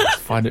 I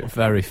find it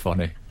very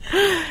funny.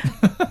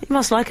 You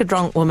must like a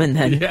drunk woman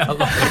then. Yeah, I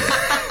like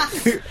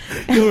it.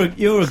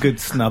 You're a good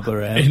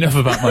snubber, Ed. Enough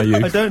about my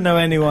youth. I don't know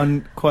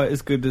anyone quite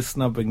as good as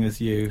snubbing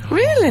as you.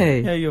 Really?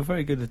 Yeah, you're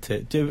very good at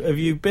it. Have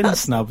you been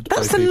snubbed?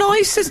 That's the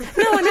nicest.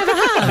 No, I never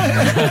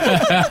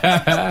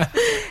have.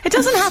 It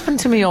doesn't happen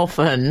to me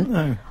often.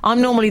 No.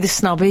 I'm normally the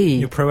snubby.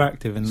 You're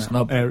proactive in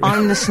that area.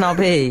 I'm the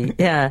snubby.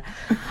 Yeah.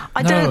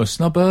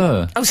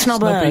 Snubber. Oh,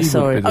 snubber.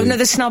 Sorry. Oh no,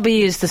 the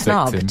snubby is the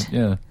snubbed.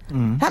 Yeah.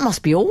 That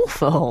must be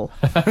awful.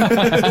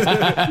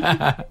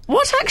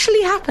 What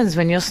actually happens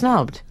when you're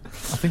snubbed?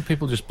 I think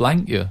people just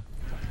blank you.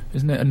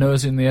 Isn't it a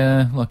nose in the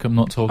air, like I'm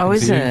not talking to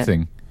you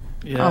thing?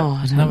 Yeah. Oh,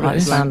 I don't like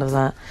the sound of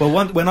that. Well,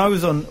 when I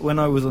was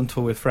on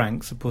tour with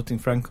Frank, supporting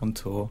Frank on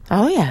tour.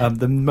 Oh yeah.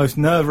 The most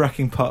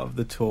nerve-wracking part of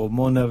the tour,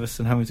 more nervous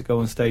than having to go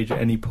on stage at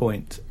any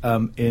point.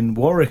 In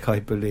Warwick, I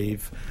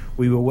believe,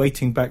 we were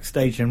waiting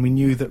backstage, and we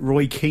knew that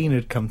Roy Keane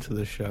had come to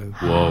the show.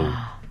 Whoa.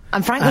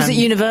 And Frank was at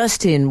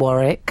university in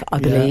Warwick, I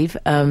believe,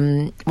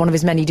 one of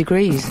his many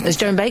degrees. As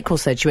Joan Bakewell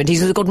said, she went,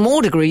 he's got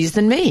more degrees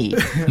than me.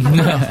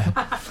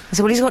 I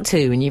said, well, he's got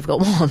 2 and you've got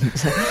 1.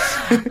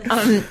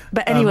 So,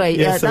 but anyway,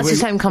 that's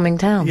his homecoming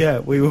town. Yeah,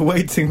 we were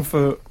waiting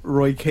for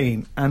Roy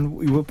Keane, and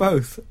we were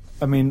both...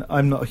 I mean,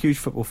 I'm not a huge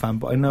football fan,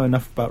 but I know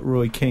enough about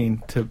Roy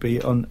Keane to be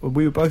on...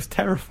 We were both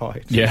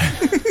terrified. Yeah.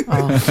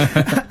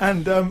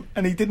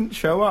 And he didn't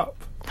show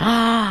up.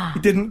 He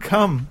didn't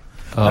come.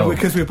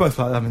 Because we were both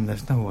like, I mean,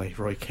 there's no way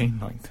Roy Keane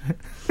liked it.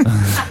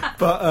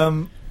 But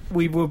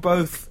we were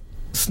both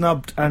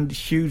snubbed and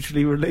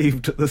hugely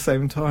relieved at the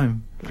same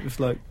time. It was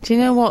like... Do you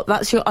know what?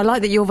 I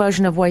like that your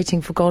version of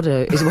Waiting for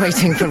Godot is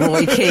Waiting for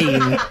Roy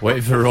Keane.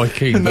 Waiting for Roy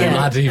Keane, the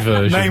laddie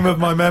version. Name of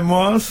my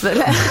memoirs.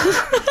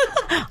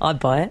 I'd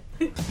buy it.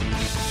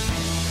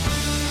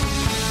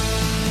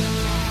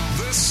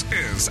 This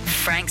is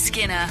Frank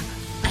Skinner,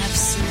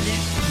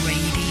 Absolute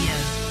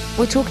Radio.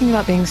 We're talking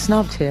about being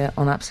snubbed here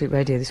on Absolute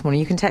Radio this morning.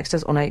 You can text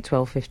us on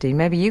 81215.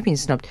 Maybe you've been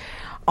snubbed.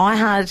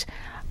 I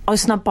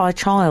was snubbed by a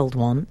child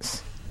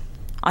once.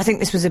 I think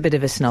this was a bit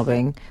of a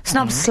snubbing.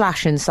 Snubbed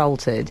 /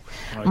 insulted.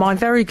 Right. My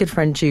very good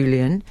friend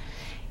Julian,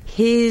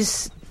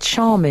 his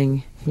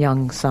charming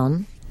young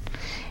son,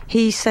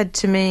 he said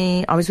to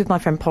me, I was with my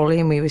friend Polly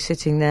and we were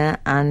sitting there,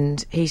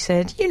 and he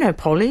said, you know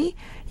Polly,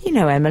 you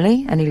know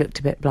Emily, and he looked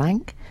a bit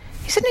blank.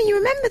 He said, no, you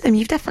remember them,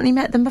 you've definitely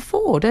met them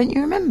before, don't you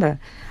remember?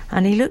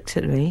 And he looked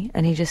at me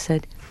and he just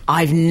said,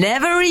 I've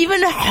never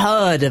even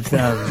heard of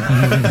them.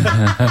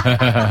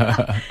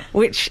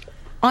 Which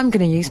I'm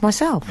going to use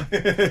myself.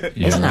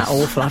 Isn't that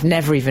awful? I've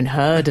never even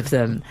heard of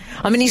them.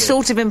 I mean, he's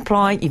sort of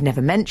implying you've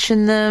never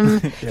mentioned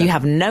them, you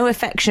have no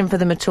affection for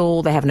them at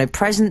all, they have no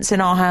presence in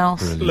our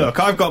house. Brilliant. Look,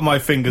 I've got my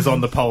fingers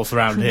on the pulse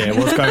around here,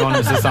 what's going on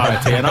in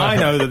society, and I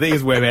know that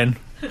these women,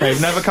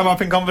 they've never come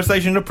up in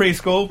conversation in a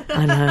preschool.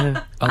 I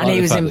know. I like And he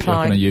the was fact that you're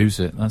going to implying... use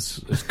it.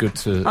 It's good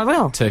to I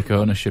will. take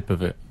ownership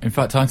of it. In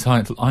fact, I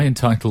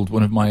entitled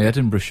one of my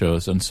Edinburgh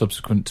shows and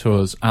subsequent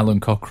tours Alan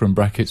Cochrane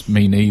brackets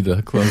me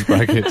neither close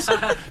brackets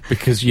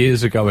because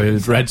years ago I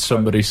had read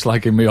somebody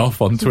slagging me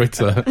off on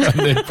Twitter and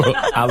they put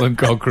Alan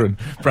Cochrane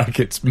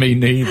brackets me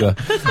neither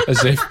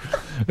as if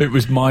it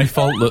was my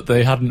fault that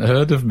they hadn't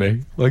heard of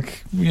me.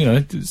 Like, you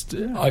know,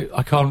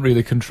 I can't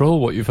really control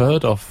what you've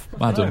heard of,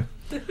 madam.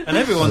 And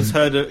everyone's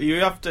heard it.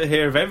 You have to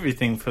hear of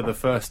everything for the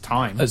first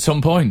time. At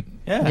some point.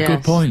 Yeah. Yes.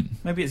 Good point.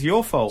 Maybe it's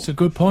your fault. It's a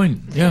good point,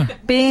 yeah.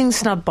 Being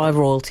snubbed by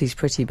royalty is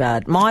pretty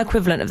bad. My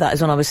equivalent of that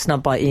is when I was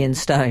snubbed by Ian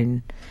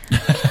Stone,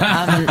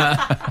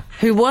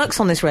 who works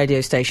on this radio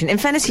station. In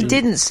fairness, he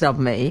didn't snub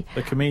me.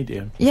 The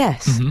comedian.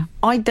 Yes.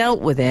 I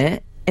dealt with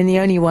it in the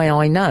only way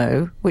I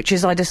know, which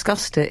is I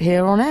discussed it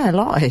here on air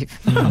live.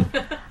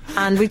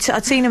 And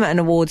I'd seen him at an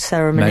awards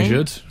ceremony.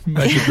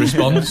 Measured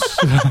response.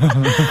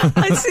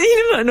 I'd seen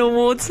him at an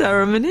awards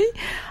ceremony,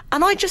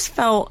 and I just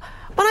felt,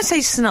 when I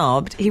say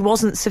snubbed, he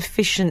wasn't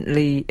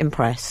sufficiently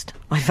impressed,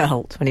 I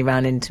felt, when he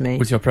ran into me.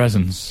 With your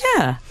presence.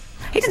 Yeah.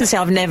 He didn't say,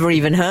 I've never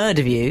even heard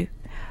of you,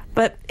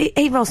 but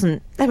he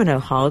wasn't, there were no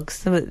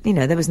hugs, there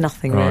was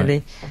nothing Right.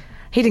 really.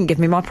 He didn't give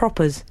me my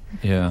proppers.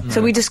 Yeah.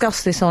 So we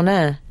discussed this on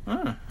air.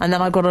 And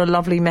then I got a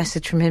lovely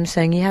message from him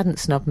saying he hadn't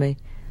snubbed me.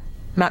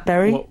 Matt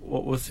Berry?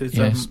 What was his...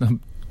 Yeah,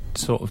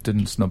 sort of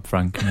didn't snub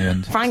Frank in the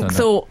end. Frank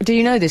thought... Do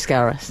you know this,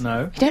 Gareth?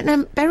 No. You don't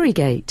know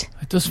Berrygate?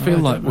 It does feel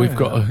like we've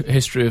got a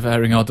history of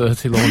airing our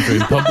dirty laundry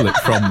in public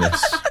from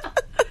this.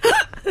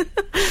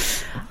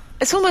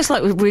 It's almost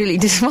like we're really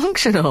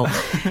dysfunctional.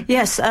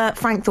 Yes,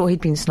 Frank thought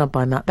he'd been snubbed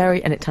by Matt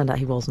Berry, and it turned out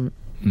he wasn't.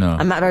 No.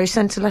 And Matt Berry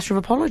sent a letter of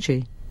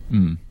apology.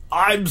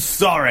 I'm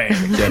sorry.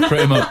 Yeah,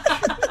 pretty much.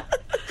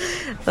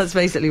 That's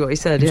basically what he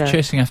said, He was yeah.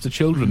 chasing after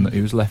children that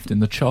he was left in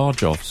the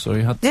charge of, so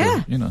he had to,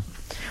 Yeah. you know.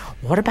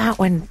 What about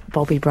when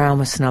Bobby Brown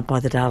was snubbed by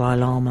the Dalai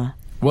Lama?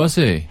 Was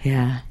he?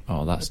 Yeah.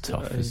 Oh, that's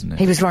tough, isn't it?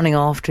 He was running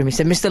after him. He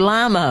said, Mr.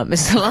 Lama,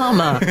 Mr.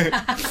 Lama.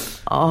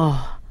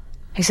 Oh.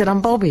 He said,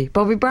 I'm Bobby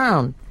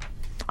Brown.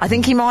 I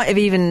think he might have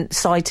even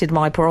cited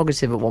my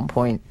prerogative at one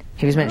point.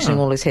 He was mentioning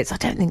all his hits. I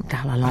don't think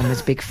Dalai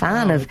Lama's a big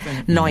fan of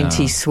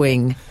 90s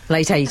swing,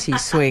 late 80s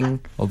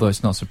swing. Although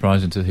it's not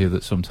surprising to hear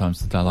that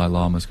sometimes the Dalai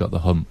Lama's got the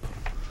hump.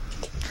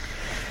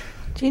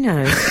 Do you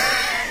know?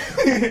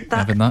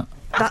 Having that?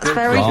 That's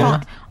very Lama?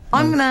 fun.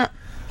 I'm gonna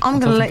I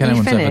don't let think you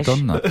anyone's finish. ever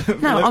done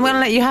that. No, I'm gonna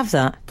let you have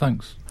that.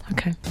 Thanks.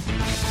 Okay.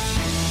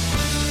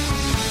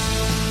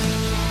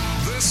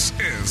 This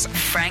is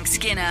Frank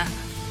Skinner,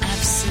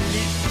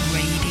 Absolute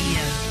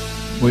Radio.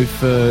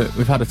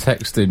 We've had a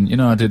text in. You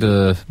know, I did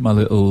my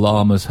little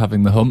llamas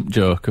having the hump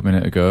joke a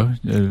minute ago.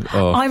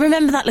 I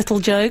remember that little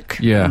joke.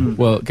 Yeah.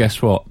 Well,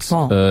 guess what?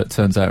 What?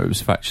 Turns out it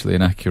was factually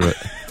inaccurate.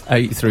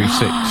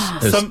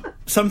 836.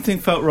 Something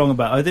felt wrong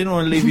about it. I didn't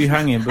want to leave you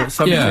hanging, but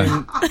something...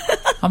 Yeah.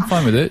 I'm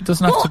fine with it. It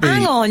doesn't have Well, to be.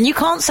 hang on. You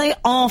can't say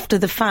after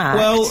the fact.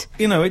 Well,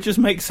 it just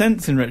makes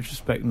sense in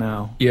retrospect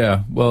now.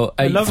 Yeah. Well,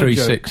 I love a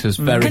 836 has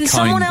very Can kindly.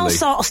 someone else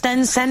start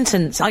a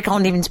sentence? I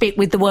can't even speak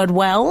with the word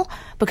well,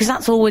 because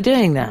that's all we're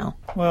doing now.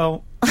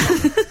 Well,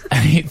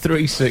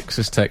 836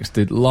 has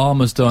texted,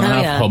 llamas don't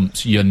have yeah.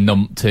 humps, you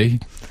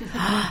numpty.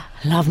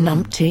 Love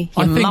numpty,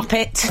 you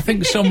muppet. I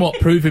think somewhat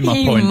proving my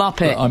You point muppet.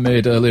 that I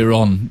made earlier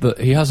on, that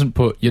he hasn't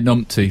put you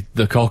numpty,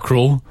 the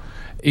cockerel.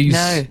 He's,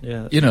 No.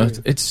 Yeah,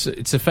 that's true.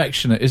 it's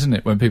affectionate, isn't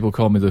it, when people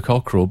call me the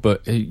cockerel,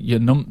 but you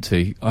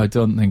numpty, I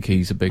don't think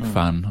he's a big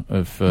fan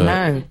of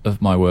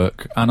my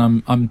work.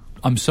 And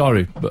I'm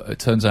sorry, but it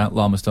turns out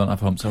llamas don't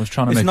have humps. I was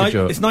trying to make a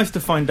joke. It's nice to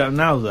find out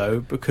now,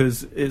 though,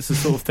 because it's the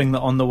sort of thing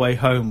that on the way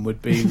home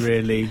would be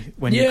really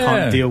when you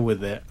can't deal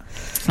with it.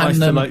 It's nice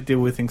to deal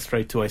with things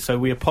straight away. So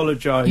we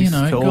apologise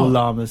to all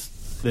llamas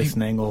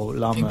listening, or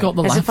llama. It got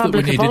the There's a laugh that we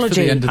public needed for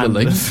apology. the end of the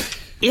link.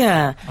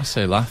 Yeah. I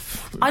say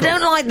laugh. I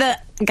don't like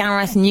that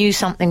Gareth knew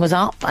something was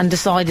up and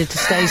decided to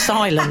stay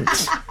silent.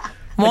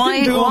 Why? I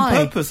didn't do it Why?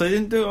 on purpose. I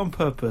didn't do it on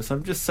purpose.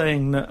 I'm just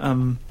saying that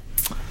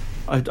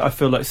I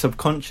feel like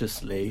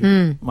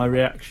subconsciously my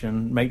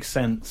reaction makes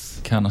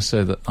sense. Can I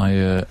say that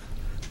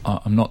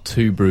I'm not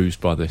too bruised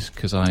by this,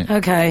 because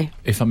Okay.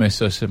 if I may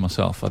so say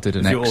myself, I did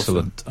an You're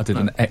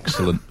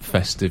excellent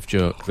festive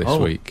joke this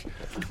week.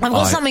 I've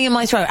got something in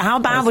my throat. How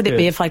bad That's would it be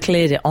good. if I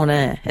cleared it on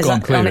air? Is Go on,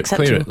 that clear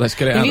unacceptable? it. Let's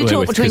get it if out you of the way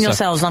talk with, between 'cause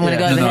yourselves, I'm going to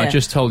go over No, here. I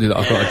just told you that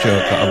I've got a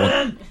joke that I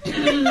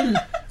want.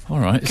 All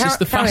right, is this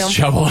the carry fast on.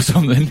 show or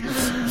something?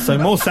 So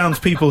more sounds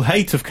people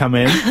hate have come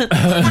in.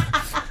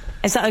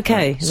 Is that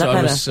okay? Is that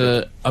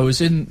better? I was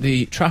in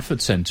the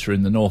Trafford Centre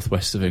in the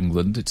northwest of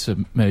England. It's a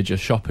major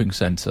shopping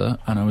centre,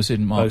 and I was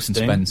in Marks and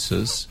Boasting.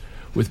 Spencer's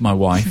with my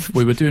wife.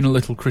 We were doing a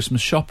little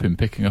Christmas shopping,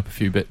 picking up a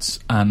few bits,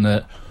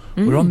 and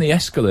We were on the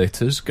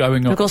escalators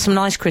going up. We've got some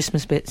nice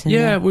Christmas bits in Yeah,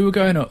 there. we were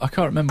going up. I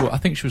can't remember. I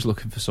think she was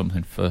looking for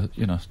something for,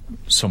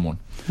 someone.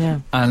 Yeah.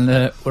 And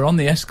we're on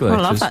the escalators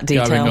I love that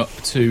detail. going up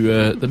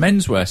to the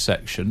menswear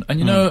section.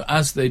 And,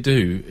 as they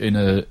do in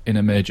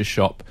a major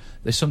shop,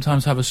 they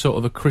sometimes have a sort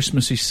of a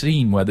Christmassy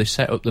scene where they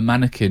set up the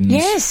mannequins.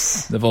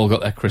 Yes. They've all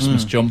got their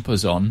Christmas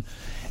jumpers on.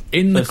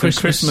 In the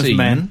Christmas scene,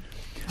 men.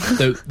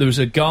 there was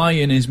a guy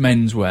in his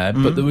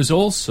menswear, but there was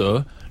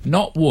also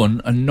not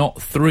one and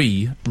not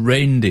 3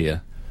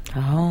 reindeer.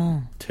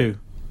 Oh. 2.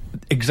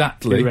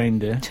 Exactly. 2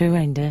 reindeer. 2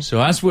 reindeer.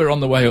 So as we're on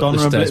the way up Donna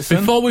the and stairs, Blitzen?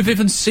 before we've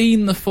even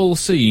seen the full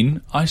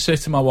scene, I say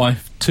to my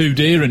wife, 2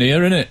 deer in here,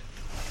 innit?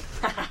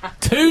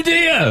 2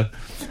 deer!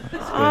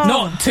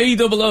 Not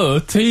T-O-O,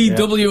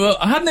 T-W-O.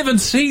 I hadn't even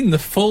seen the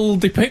full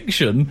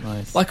depiction.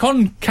 Nice. Like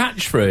on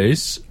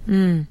catchphrase,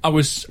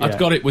 I'd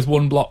got it with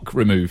 1 block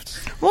removed.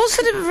 What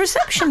sort of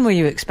reception were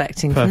you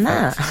expecting from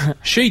that?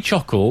 She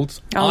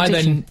chuckled. Oh, I did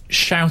then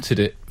shouted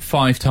it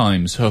 5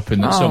 times,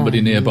 hoping that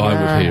somebody nearby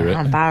would hear it.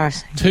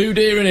 Embarrassing. 2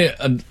 deer in it,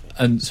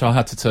 and so I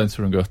had to turn to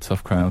her and go,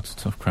 tough crowd.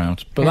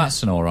 But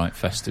that's an all right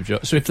festive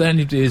joke. So if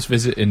anybody is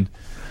visiting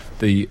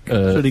the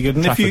Pretty good.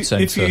 And if Trafford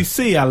Centre, you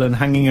see Alun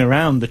hanging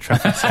around the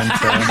Trafford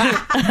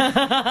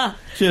Centre,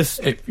 just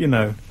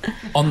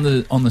on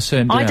the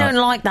same day, I don't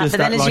like that, Just but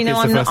then, act as you like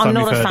know, it's the first I'm time not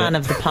you've a heard fan it.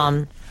 of the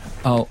pun.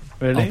 I'll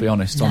Really? be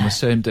honest. On the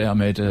same day, I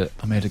made a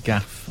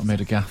gaff. I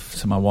made a gaff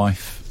to my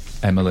wife,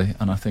 Emily,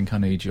 and I think I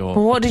need your.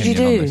 Well, what did you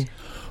opinion on do? this.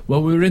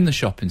 Well, we were in the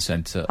shopping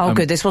centre. Oh,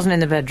 good. This wasn't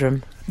in the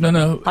bedroom.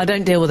 No. I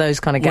don't deal with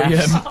those kind of Well,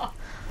 gaffes. yeah,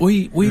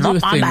 we do Not a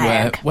my thing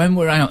where bag. when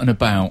we're out and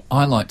about,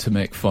 I like to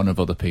make fun of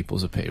other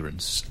people's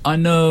appearance. I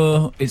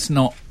know it's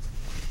not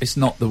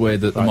the way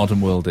that the modern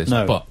world is,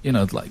 No. but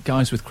like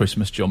guys with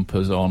Christmas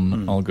jumpers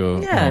on, I'll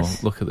go, Yes.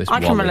 oh, look at this. I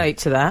can Wally." relate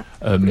to that.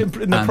 in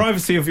the and-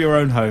 privacy of your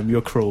own home,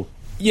 you're cruel.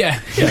 Yeah.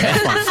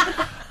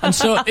 And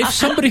so if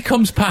somebody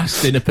comes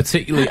past in a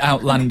particularly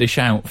outlandish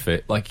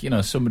outfit, like,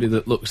 somebody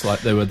that looks like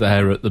they were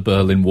there at the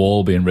Berlin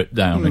Wall being ripped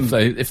down,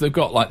 if they've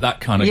got like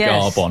that kind of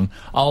Yes. garb on,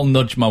 I'll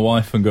nudge my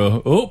wife and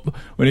go, oh,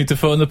 we need to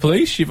phone the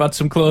police, you've had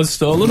some clothes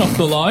stolen off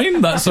the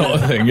line, that sort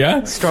of thing,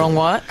 yeah? Strong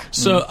work.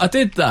 So I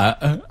did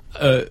that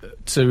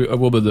to a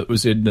woman that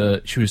was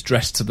she was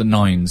dressed to the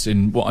nines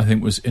in what I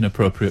think was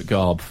inappropriate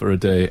garb for a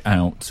day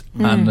out.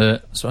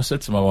 And so I said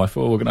to my wife,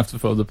 we're going to have to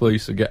phone the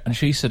police again. And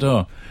she said,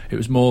 it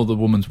was more the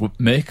woman's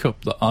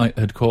makeup that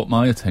had caught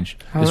my attention.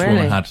 Oh, this really?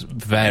 woman had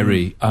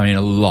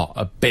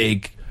a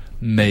big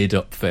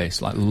made-up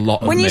face, like a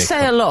lot of When you makeup.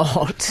 say a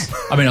lot,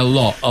 I mean, a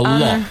lot.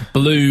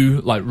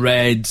 Blue, like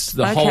reds,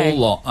 the Okay. whole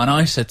lot. And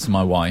I said to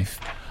my wife,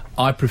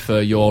 I prefer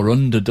your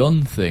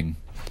underdone thing.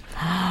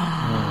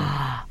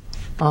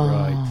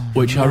 Right.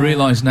 Which I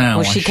realise now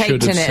was I she should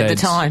caked have in it said. at the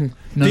time?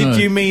 No, Did no,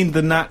 you mean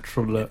the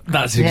natural look?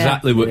 that's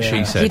exactly what Yeah.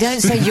 she said. You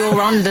don't say you're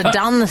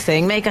underdone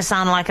thing. Make her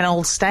sound like an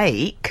old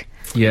steak.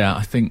 Yeah,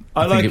 I think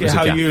I like think it was a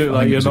how gaff. you I look think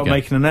like it you're was a not gaff.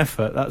 making an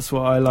effort. That's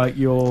what I like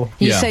your...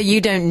 You Yeah. say you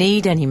don't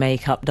need any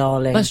makeup,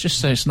 darling. Let's just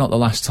say it's not the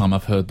last time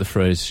I've heard the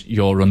phrase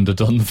 "you're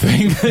underdone"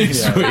 thing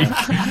this week,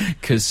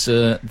 because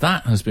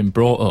that has been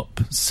brought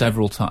up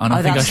several times. And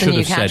I think I that's the should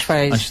new have said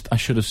catchphrase. I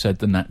should have said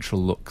the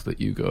natural look that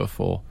you go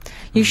for.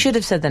 You should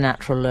have said the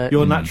natural look.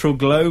 Your natural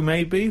glow,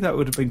 maybe? That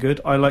would have been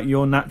good. I like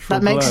your natural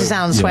That makes glow. it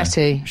sound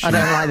sweaty. I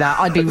don't like that.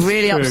 I'd be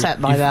really True.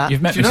 upset by that.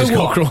 You've met Do you know Mrs.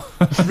 what?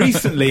 Cockerell.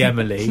 Recently,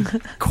 Emily,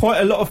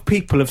 quite a lot of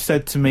people have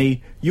said to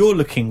me, "You're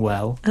looking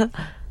well,"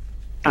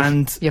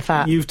 and You're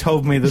fat. You've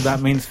told me that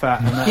means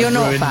fat, and that's You're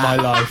not ruined fat. my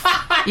life.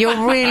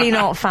 You're really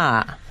not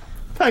fat.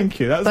 Thank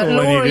you. That's But all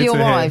I Laura, needed your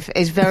to hear. wife,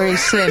 is very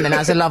slim and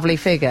has a lovely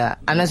figure.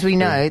 And as we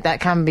know, that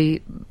can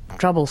be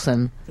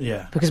troublesome.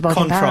 Yeah. Because by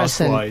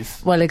comparison...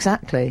 Contrast-wise. Well,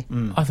 exactly.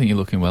 I think you're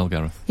looking well,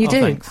 Gareth. You Oh,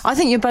 do. thanks. I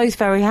think you're both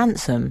very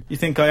handsome. You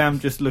think I am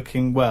just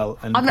looking well,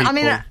 and I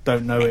mean, people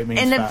don't know it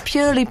means In a fat?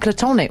 purely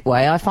platonic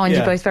way, I find you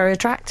Yeah. both very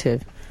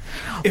attractive.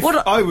 If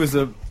what I was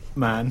a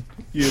man,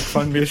 you'd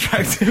find me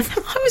attractive.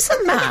 I was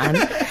a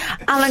man.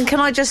 Alan, can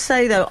I just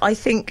say, though, I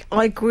think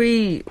I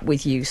agree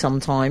with you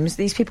sometimes.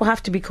 These people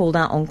have to be called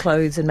out on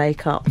clothes and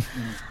makeup.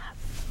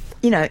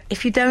 You know,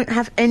 if you don't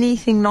have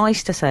anything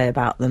nice to say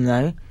about them,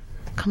 though,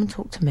 come and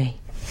talk to me.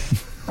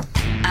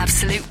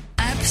 Absolute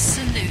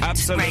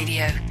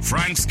Radio.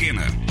 Frank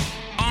Skinner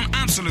on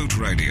Absolute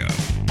Radio.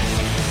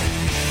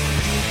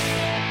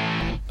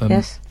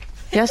 Yes?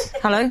 Yes?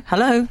 Hello?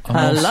 Hello?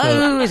 Hello?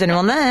 also- Is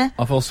anyone there?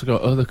 I've also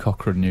got other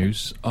Cochrane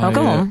news.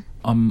 Go on.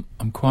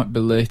 I'm quite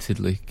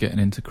belatedly getting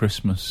into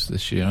Christmas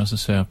this year. As I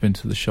say, I've been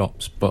to the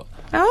shops, but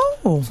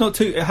Oh. It's not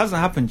too. It hasn't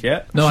happened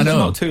yet. no, I know. It's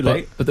not too but-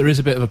 late. But there is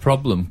a bit of a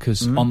problem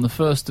because on the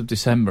 1st of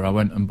December, I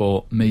went and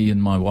bought me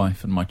and my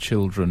wife and my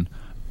children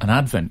an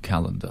advent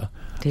calendar.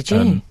 Did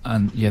you?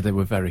 And yeah, they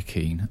were very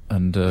keen,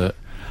 and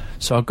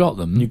so I got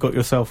them. You got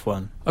yourself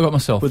one. I got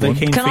myself Were they one.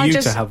 keen Can for I you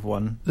just- to have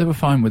one? They were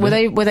fine with Were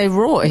it. they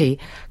Rory?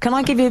 Can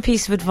I give you a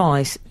piece of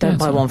advice? Don't Yeah,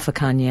 buy it's one for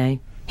Kanye.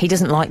 He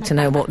doesn't like to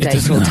know what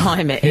date or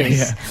time it is.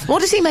 Yeah. What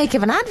does he make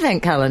of an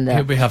advent calendar?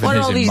 He'll be having what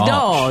his are all in these March,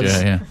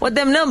 doors? yeah. What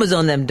them numbers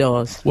on them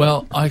doors?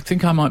 Well, I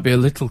think I might be a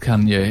little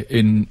Kanye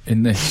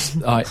in this.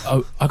 I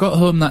got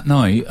home that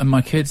night and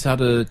my kids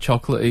had a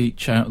chocolate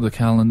each out of the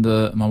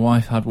calendar. My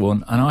wife had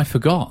one, and I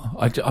forgot.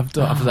 I don't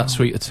have that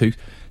sweet a tooth.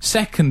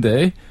 Second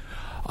day,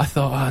 I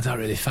thought, I don't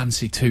really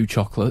fancy 2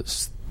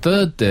 chocolates.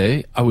 Third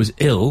day, I was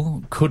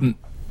ill.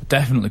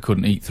 Definitely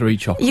couldn't eat 3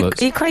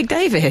 chocolates. You're Craig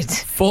David.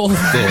 Fourth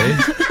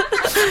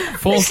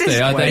day,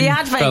 I then the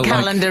Advent felt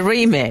calendar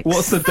remix.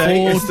 What's the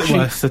date?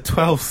 It's a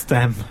 12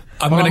 stem.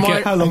 I'm going to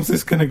get. How long's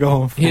this going to go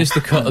on for? Here's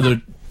the cut of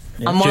the.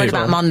 I'm worried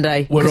about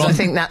Monday, We're because I on-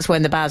 think that's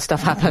when the bad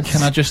stuff happens.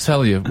 Can I just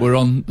tell you, we're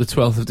on the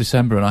 12th of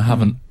December and I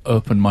haven't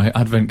opened my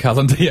advent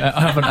calendar yet.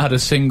 I haven't had a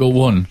single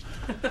one.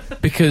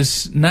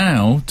 Because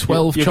now,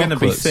 12 You're chocolates...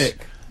 going to be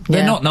sick.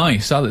 They're Yeah. not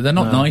nice, are they? They're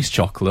not nice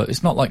chocolate.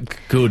 It's not like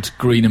good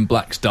green and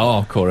black's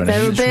dark or anything.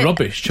 They're a It's bit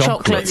rubbish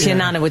chocolate. chocolates your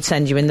nana would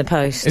send you in the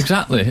post.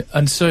 Exactly.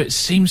 And so it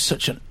seems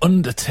such an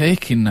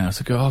undertaking now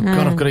to go, oh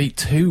God, I've got to eat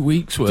 2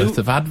 weeks worth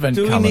of advent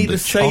Do we calendar need a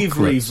savoury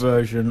chocolates.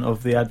 version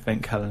of the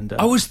advent calendar?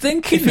 I was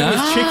thinking if it that.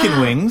 was chicken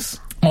wings...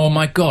 Oh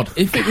my God,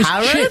 if it was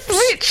Gareth chips...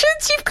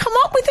 Richards, you've come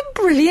up with a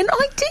brilliant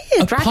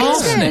idea. A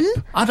Dragon's Den.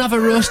 parsnip. I'd have a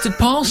roasted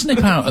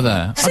parsnip out of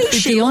there. I'd be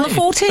Sushi on the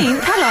delighted. 14th.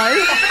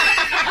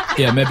 Hello.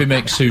 Yeah, maybe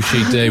make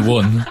sushi day 1.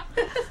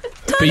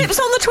 Turnips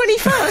on the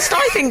 21st.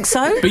 I think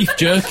so. Beef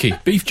jerky.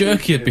 Beef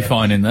jerky would be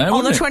fine in there,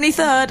 On the wouldn't it?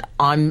 23rd,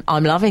 I'm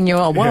loving you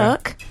at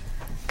work.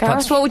 Gareth,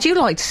 That's- what would you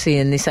like to see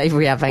in this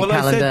savoury advent Well,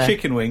 calendar? I said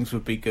chicken wings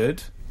would be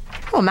good.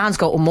 Oh, man's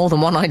got more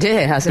than one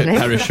idea, hasn't Bit he?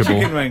 perishable.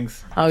 Chicken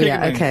wings. Oh, Chicken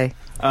yeah, wings. okay.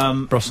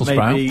 Brussels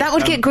maybe, That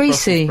would get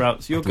greasy.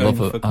 Brussels sprouts. You're going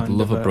for I'd kind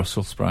love of a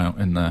Brussels sprout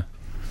in there.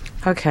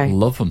 Okay.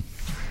 Love them.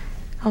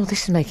 Oh,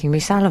 this is making me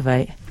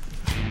salivate.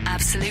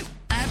 Absolute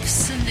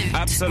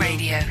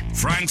Radio.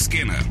 Frank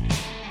Skinner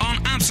on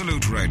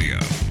Absolute Radio.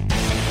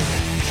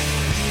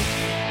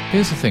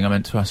 Here's the thing I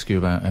meant to ask you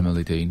about,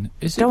 Emily Dean.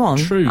 Is it Go on,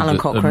 true Alan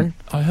that, Cochrane.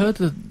 I heard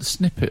a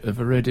snippet of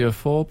a Radio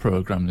 4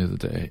 programme the other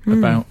day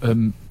about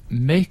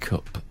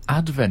makeup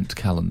advent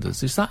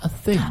calendars. Is that a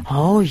thing?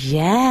 Oh,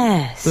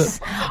 yes.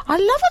 I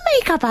love a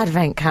makeup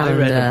advent I calendar.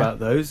 read about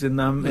those in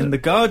the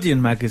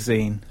Guardian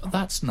magazine.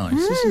 That's nice,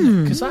 isn't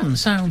it? Because that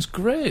sounds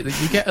great,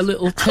 that you get a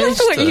little I love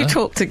taster. the way you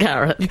talk to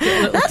Gareth. get a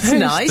little That's taster.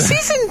 nice,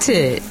 isn't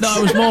it? No,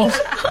 I was more...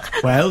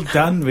 Well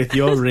done with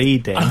your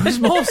reading. I was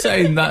more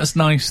saying that's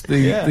nice,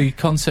 the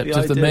concept The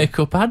of the idea.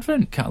 makeup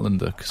advent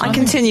calendar. 'Cause I think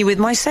continue with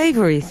my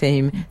savoury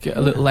theme. get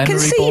a little emery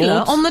Concealer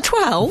board. on the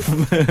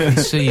 12th.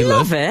 Concealer,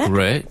 Love it.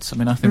 great. I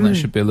mean, I think that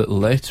should be a little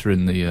later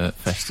in the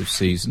festive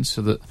season,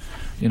 so that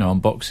on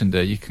Boxing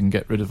Day you can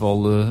get rid of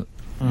all the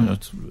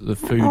the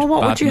food. Oh,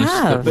 what would you badness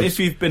that have? But was- if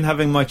you've been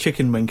having my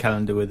chicken wing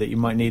calendar with it, you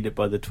might need it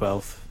by the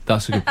 12th.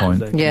 That's a good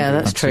point. Yeah,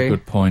 that's a true.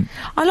 good point.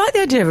 I like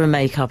the idea of a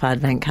makeup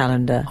advent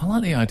calendar. I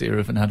like the idea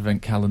of an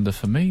advent calendar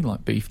for me,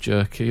 like beef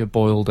jerky, a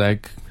boiled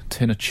egg,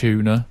 tin of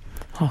tuna,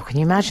 Oh, can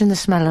you imagine the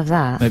smell of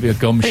that? maybe a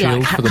gum Be shield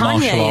like for the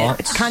martial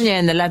arts, Kanye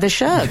in the leather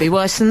shirt. Be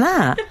worse than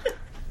that.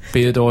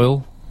 beard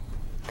oil.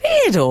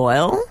 Beard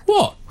oil?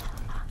 What?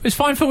 It's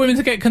fine for women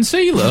to get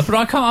concealer, but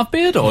I can't have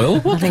beard oil.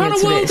 What think kind of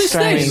it's a bit world is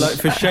strange. this? Like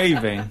for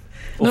shaving?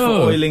 Or No.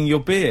 for oiling your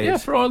beard? Yeah,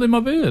 for oiling my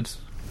beard.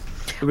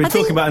 We've been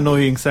talking about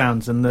annoying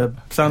sounds, and the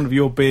sound of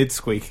your beard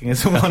squeaking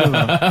is one of them.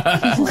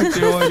 Like, do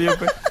you oil your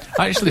beard?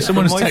 Actually,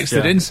 someone's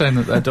moisture. texted in saying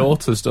that their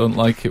daughters don't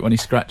like it when he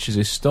scratches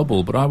his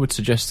stubble, but I would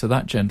suggest to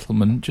that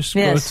gentleman, just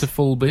Yes. go to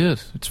full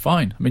beard. It's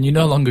fine. I mean, you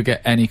no longer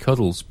get any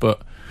cuddles,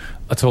 but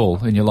at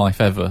all in your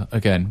life ever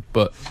again.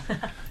 But,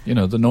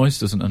 the noise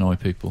doesn't annoy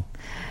people.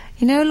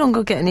 You no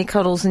longer get any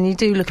cuddles and you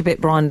do look a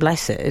bit Brian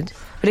Blessed.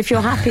 But if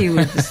you're happy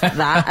with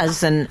that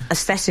as an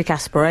aesthetic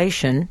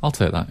aspiration... I'll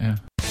take that, yeah.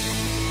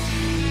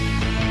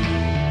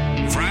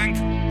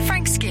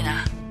 Frank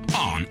Skinner.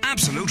 on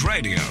Absolute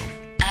Radio.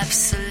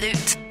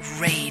 Absolute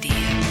Radio.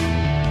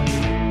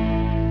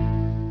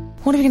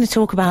 What are we going to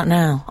talk about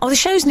now? Oh, the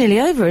show's nearly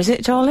over, is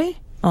it, Charlie?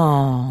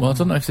 Oh, Well, I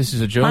don't know if this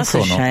is a joke that's or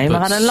a not. shame.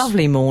 but I've had a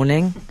lovely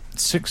morning.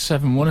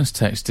 671 has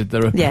texted,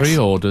 there are Yes.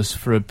 pre-orders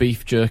for a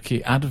beef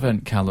jerky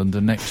advent calendar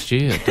next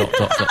year. ... Do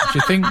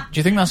you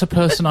think that's a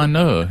person I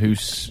know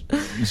who's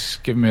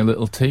giving me a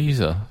little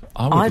teaser?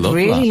 I'd love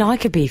really that.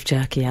 like a beef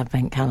jerky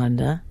advent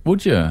calendar.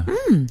 Would you?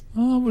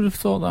 Oh, I would have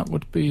thought that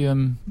would be.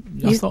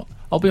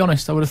 I'll be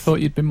honest. I would have thought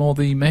you'd be more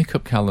the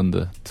makeup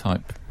calendar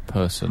type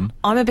person.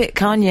 I'm a bit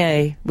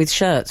Kanye with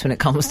shirts when it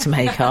comes to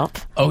makeup.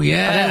 Oh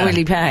yeah, I don't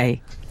really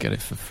pay. get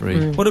it for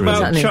free. What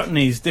about Exactly.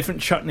 chutneys?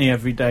 Different chutney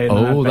every day. In Oh,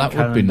 an advent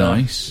that would be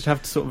calendar. nice. You'd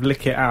have to sort of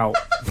lick it out.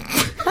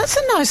 That's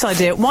a nice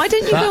idea. Why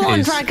didn't you That go on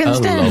is Dragon's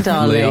a Den, lovely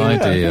darling?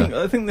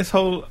 idea. I think this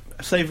whole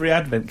savoury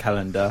advent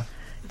calendar.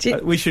 Do you-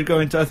 We should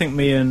go into. I think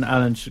me and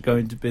Alan should go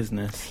into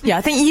business. Yeah,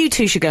 I think you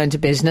two should go into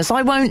business.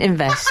 I won't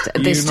invest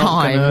at this You're not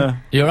time.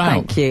 gonna- You're out.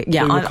 Thank you.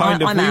 Yeah, we were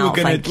I'm out.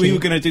 Thank we you. were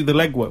going to do the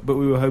legwork, but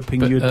we were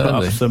hoping Bit you'd put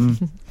early. up some.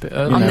 Bit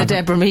early. I'm now. the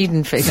Deborah Meaden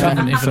You figure.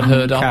 haven't even Some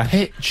heard our cash.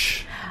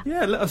 pitch.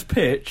 Yeah, let us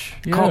pitch.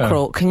 Yeah.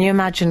 Cockerel, can you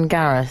imagine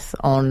Gareth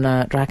on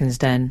Dragon's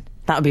Den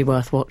That would be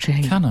worth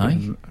watching. Can I?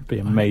 It'd be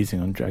amazing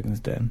on Dragon's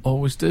Den.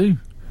 Always do.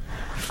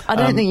 I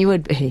don't think you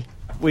would be.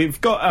 We've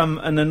got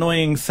an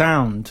annoying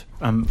sound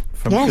from...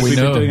 Yes. We've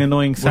been doing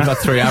annoying sound. We've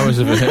had 3 hours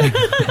of it.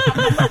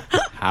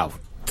 How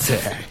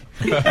dare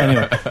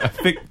Anyway,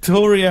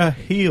 Victoria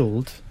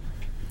Healed?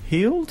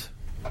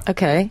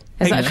 Okay.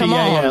 Is that a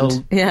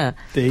command? Yeah.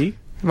 D.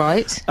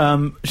 Right.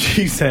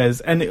 She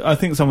says, and I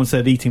think someone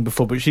said eating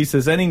before, but she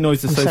says any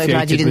noise I'm so associated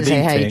glad you didn't with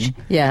say eating. H.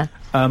 Yeah.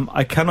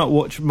 I cannot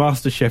watch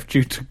MasterChef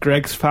due to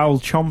Greg's foul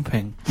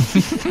chomping.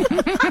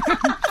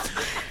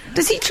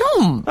 Does he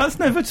chomp? That's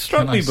never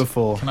struck me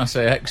before. Can I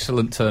say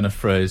excellent turn of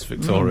phrase,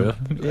 Victoria?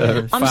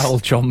 Foul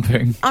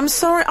chomping. I'm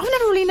sorry, I've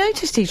never really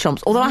noticed he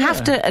chomps. Although I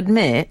have to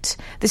admit,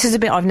 this is a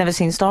bit I've never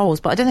seen Star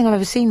Wars, but I don't think I've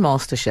ever seen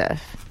MasterChef.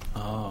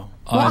 Oh.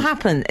 What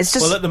happened? It's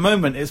just... Well, at the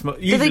moment, it's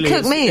usually do they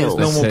cook meals?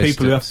 It's normal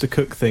people who have to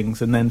cook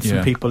things, and then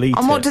some people eat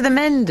And what do the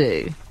men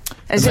do?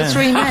 Is it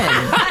 3 men?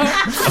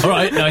 All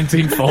right,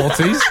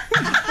 1940s.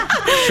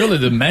 Surely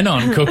the men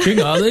aren't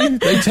cooking, are they?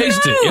 They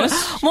taste it,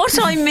 yes? What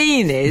I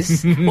mean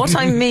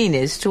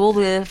is, to all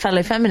the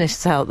fellow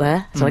feminists out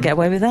there, did I get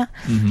away with that?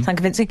 Sound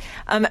convincing?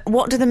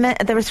 What do the men...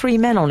 There are 3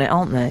 men on it,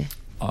 aren't they?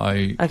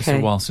 It's a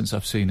while since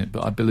I've seen it,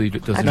 but I believe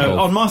it does No,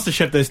 involve... on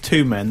MasterChef there's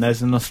 2 men.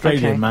 There's an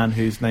Australian man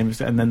whose name is...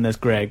 And then there's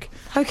Greg.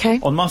 Okay.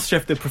 On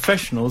MasterChef, the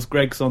professionals,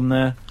 Greg's on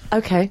there.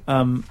 Okay.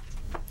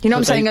 You know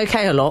I'm saying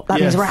okay a lot?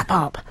 That means wrap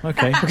up.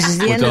 Okay. Because it's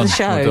the end of the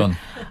show. We're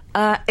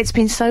done. It's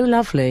been so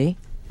lovely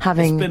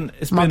having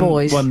it's my been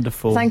boys.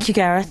 Wonderful. Thank you,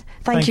 Gareth.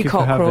 Thank you, for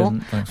Cockerel. having-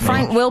 Thanks very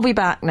Frank much. will be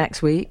back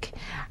next week,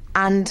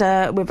 and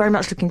we're very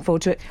much looking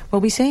forward to it.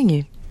 We'll be seeing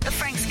you. The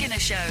Frank Skinner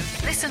Show.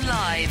 Listen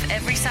live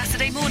every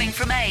Saturday morning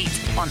from 8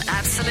 on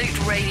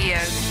Absolute Radio.